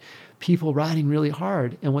flat, people riding really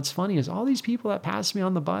hard. And what's funny is all these people that passed me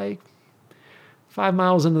on the bike, 5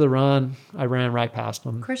 miles into the run, I ran right past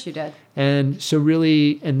them. Of course you did. And so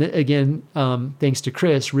really, again, thanks to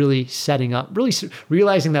Chris, really setting up, really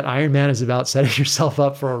realizing that Ironman is about setting yourself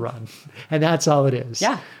up for a run. And that's all it is.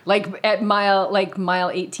 Yeah. Like at mile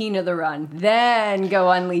 18 of the run, then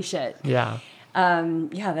go unleash it. Yeah.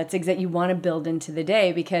 That's exactly, you want to build into the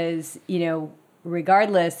day because,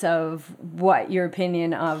 regardless of what your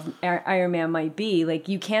opinion of Ironman might be, like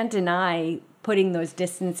you can't deny putting those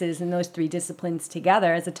distances and those 3 disciplines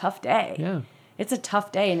together is a tough day. Yeah. It's a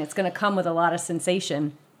tough day and it's going to come with a lot of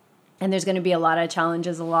sensation. And there's going to be a lot of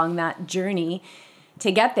challenges along that journey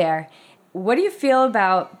to get there. What do you feel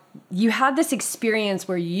about, you had this experience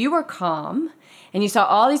where you were calm and you saw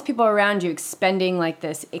all these people around you expending like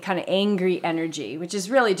this kind of angry energy, which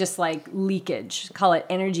is really just like leakage, call it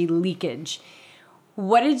energy leakage.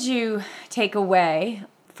 What did you take away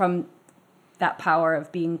from that power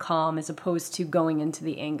of being calm as opposed to going into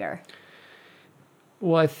the anger?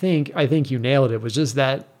 Well, I think you nailed it. It was just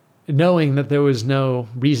that knowing that there was no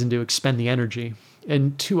reason to expend the energy.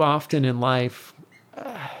 And too often in life,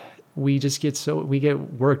 we get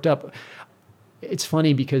worked up. It's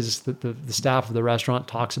funny because the staff of the restaurant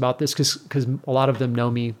talks about this because a lot of them know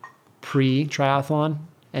me pre-triathlon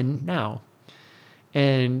and now.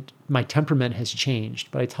 And my temperament has changed.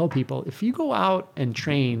 But I tell people, if you go out and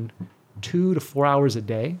train 2 to 4 hours a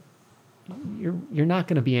day, you're not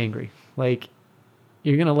going to be angry. Like,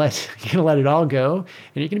 you're gonna let it all go, and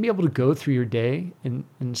you're gonna be able to go through your day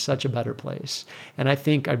in such a better place. And I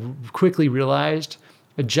think I quickly realized,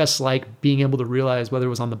 just like being able to realize whether it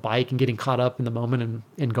was on the bike and getting caught up in the moment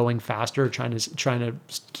and going faster, trying to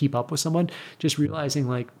keep up with someone, just realizing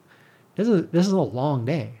like this is a long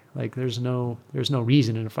day. Like there's no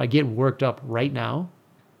reason, and if I get worked up right now,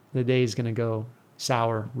 the day is gonna go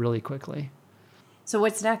sour really quickly. So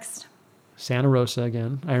what's next? Santa Rosa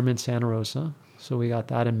again, Ironman Santa Rosa. So we got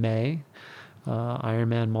that in May,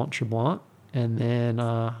 Ironman Mont Tremblant, and then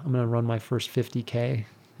I'm going to run my first 50K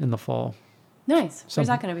in the fall. Nice. Where's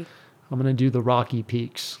that going to be? I'm going to do the Rocky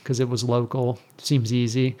Peaks because it was local. Seems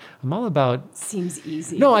easy. I'm all about... Seems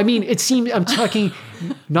easy. No, I mean, I'm talking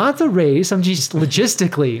not the race. I'm just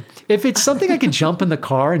logistically. If it's something I can jump in the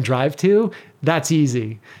car and drive to, that's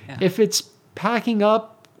easy. Yeah. If it's packing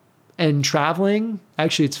up and traveling,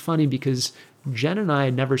 actually, it's funny because Jen and I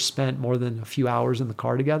had never spent more than a few hours in the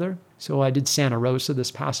car together. So I did Santa Rosa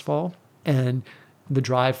this past fall, and the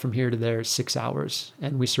drive from here to there is 6 hours,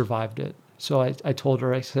 and we survived it. So I told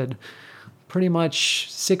her, I said, pretty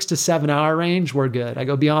much 6 to 7 hour range, we're good. I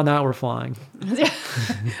go, beyond that, we're flying.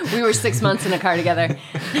 We were 6 months in a car together.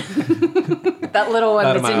 That little one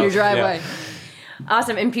that's in your driveway. Yeah.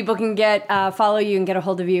 Awesome. And people can follow you and get a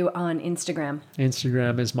hold of you on Instagram.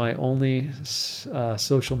 Instagram is my only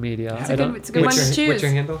social media. It's a good one to choose. What's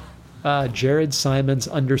your handle? Jared Simons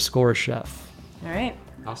 _chef. All right.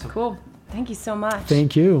 Awesome. Cool. Thank you so much.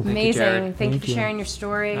 Thank you. Amazing. Thank you for sharing your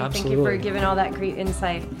story. Absolutely. Thank you for giving all that great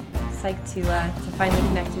insight. Psyched to finally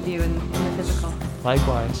connect with you in the physical.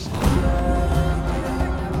 Likewise.